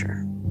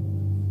larger.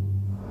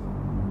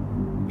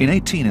 In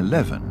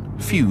 1811,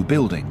 few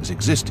buildings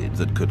existed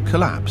that could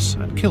collapse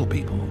and kill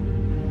people.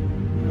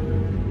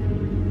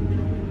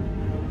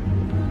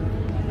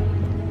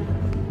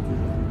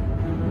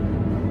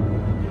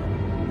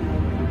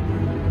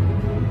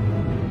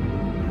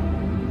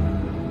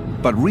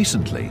 But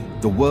recently,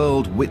 the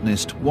world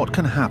witnessed what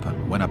can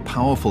happen when a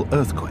powerful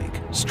earthquake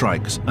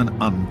strikes an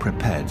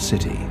unprepared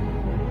city.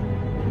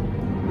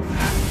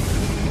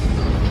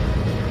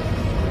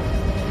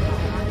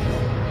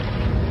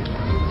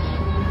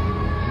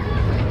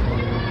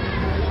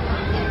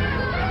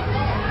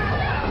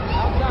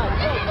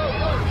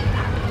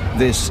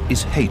 This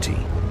is Haiti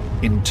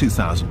in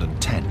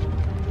 2010.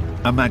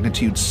 A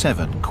magnitude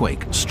 7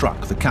 quake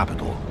struck the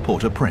capital,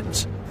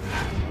 Port-au-Prince.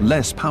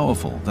 Less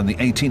powerful than the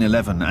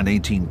 1811 and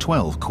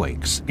 1812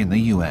 quakes in the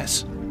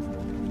US.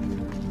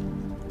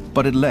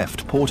 But it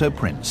left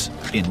Port-au-Prince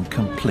in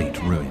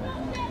complete ruin.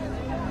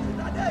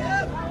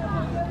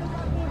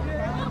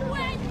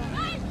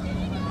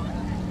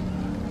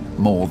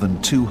 More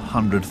than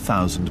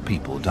 200,000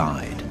 people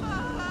died.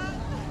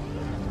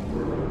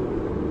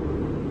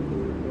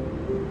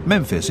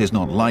 Memphis is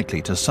not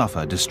likely to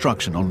suffer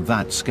destruction on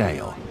that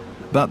scale,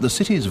 but the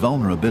city's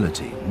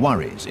vulnerability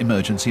worries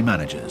emergency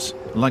managers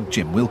like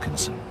Jim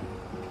Wilkinson.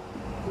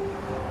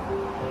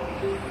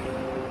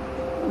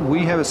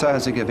 We have a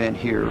seismic event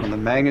here on the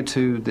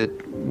magnitude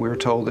that we're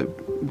told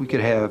that we could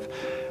have.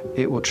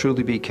 It will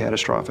truly be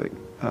catastrophic.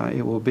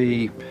 It will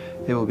be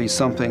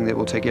something that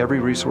will take every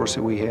resource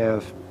that we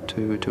have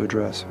to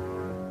address.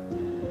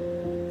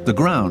 The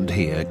ground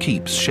here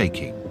keeps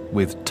shaking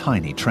with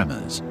tiny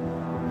tremors.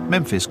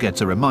 Memphis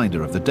gets a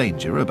reminder of the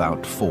danger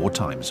about 4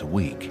 times a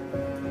week.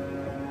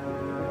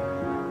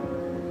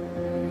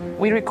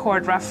 We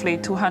record roughly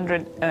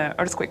 200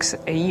 earthquakes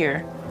a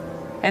year,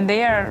 and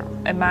they are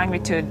a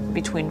magnitude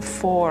between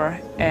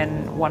 4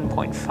 and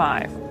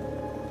 1.5.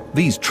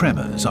 These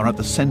tremors are at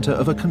the center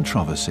of a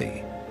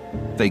controversy.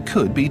 They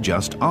could be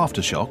just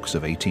aftershocks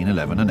of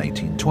 1811 and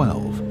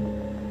 1812.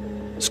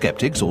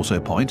 Skeptics also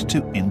point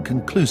to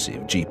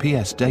inconclusive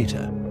GPS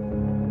data.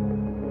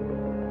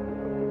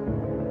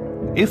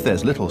 If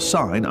there's little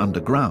sign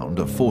underground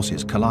of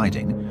forces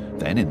colliding,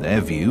 then in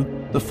their view,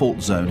 the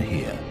fault zone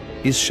here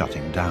is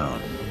shutting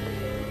down.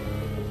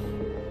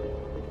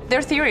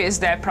 Their theory is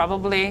that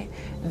probably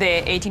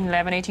the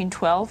 1811,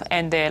 1812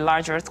 and the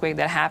large earthquake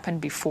that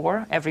happened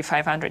before, every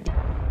 500.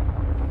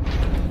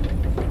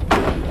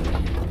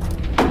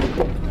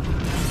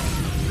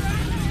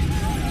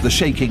 The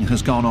shaking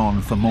has gone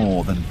on for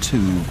more than 2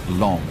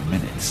 long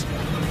minutes.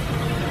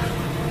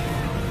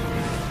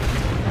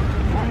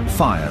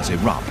 Fires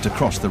erupt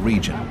across the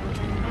region.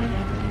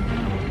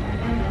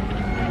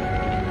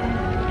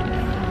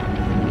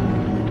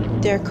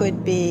 There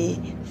could be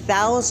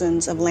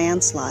thousands of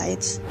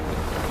landslides.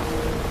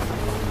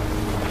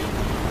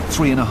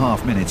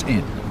 3.5 minutes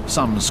in,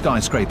 some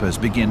skyscrapers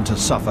begin to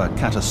suffer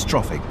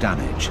catastrophic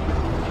damage.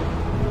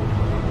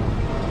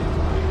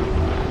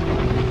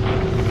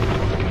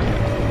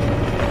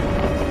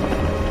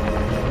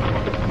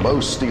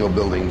 Most steel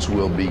buildings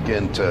will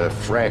begin to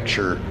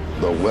fracture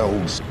the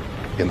welds.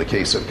 In the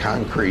case of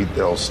concrete,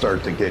 they'll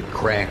start to get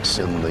cracks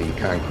in the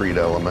concrete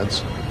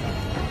elements.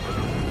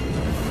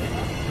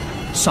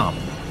 Some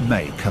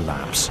may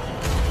collapse.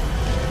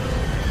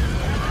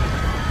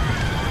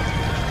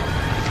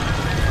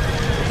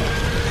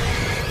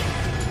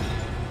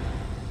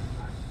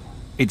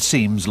 It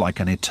seems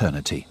like an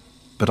eternity,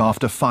 but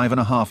after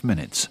 5.5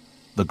 minutes,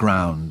 the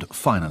ground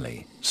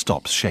finally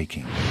stops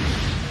shaking.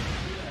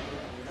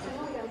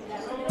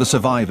 The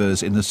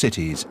survivors in the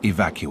cities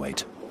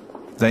evacuate.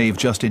 They've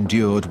just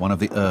endured one of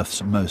the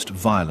Earth's most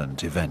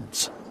violent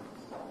events.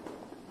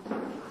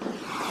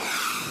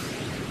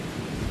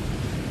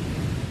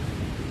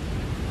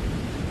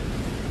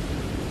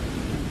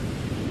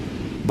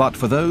 But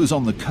for those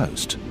on the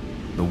coast,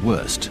 the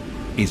worst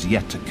is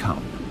yet to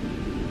come.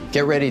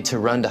 Get ready to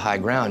run to high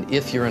ground.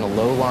 If you're in a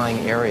low-lying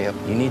area,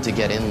 you need to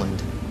get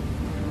inland.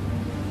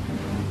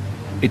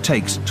 It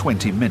takes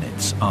 20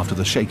 minutes after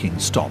the shaking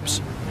stops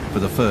for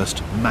the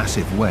first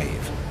massive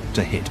wave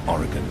to hit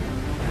Oregon.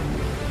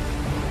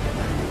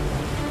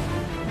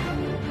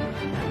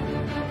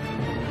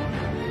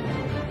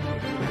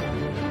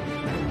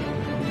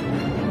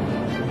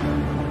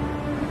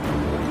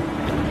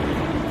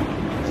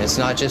 It's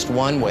not just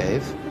one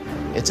wave,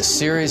 it's a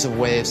series of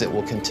waves that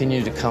will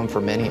continue to come for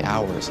many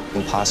hours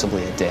and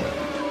possibly a day.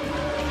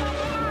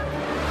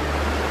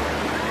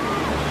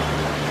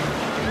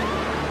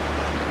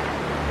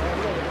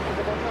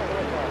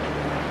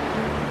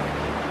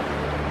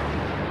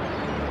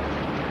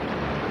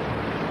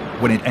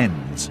 When it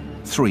ends,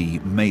 3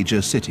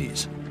 major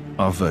cities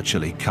are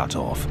virtually cut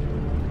off.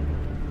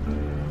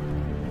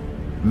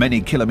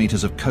 Many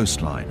kilometers of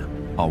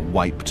coastline are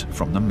wiped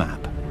from the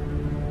map.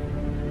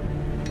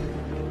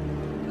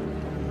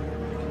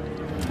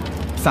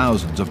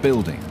 Thousands of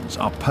buildings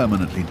are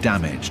permanently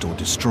damaged or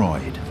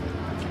destroyed.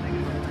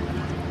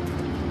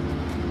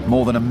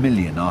 More than 1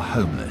 million are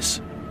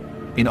homeless.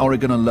 In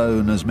Oregon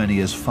alone, as many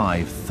as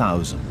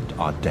 5,000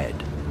 are dead.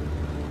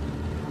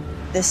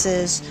 This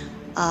is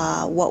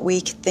what we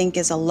think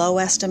is a low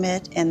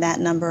estimate, and that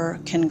number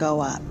can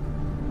go up.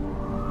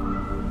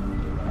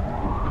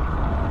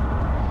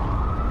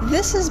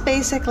 This is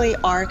basically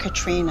our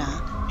Katrina.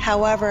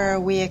 However,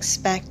 we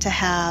expect to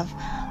have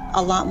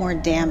a lot more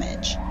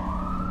damage.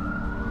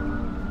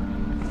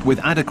 With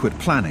adequate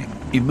planning,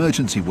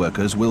 emergency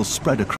workers will spread across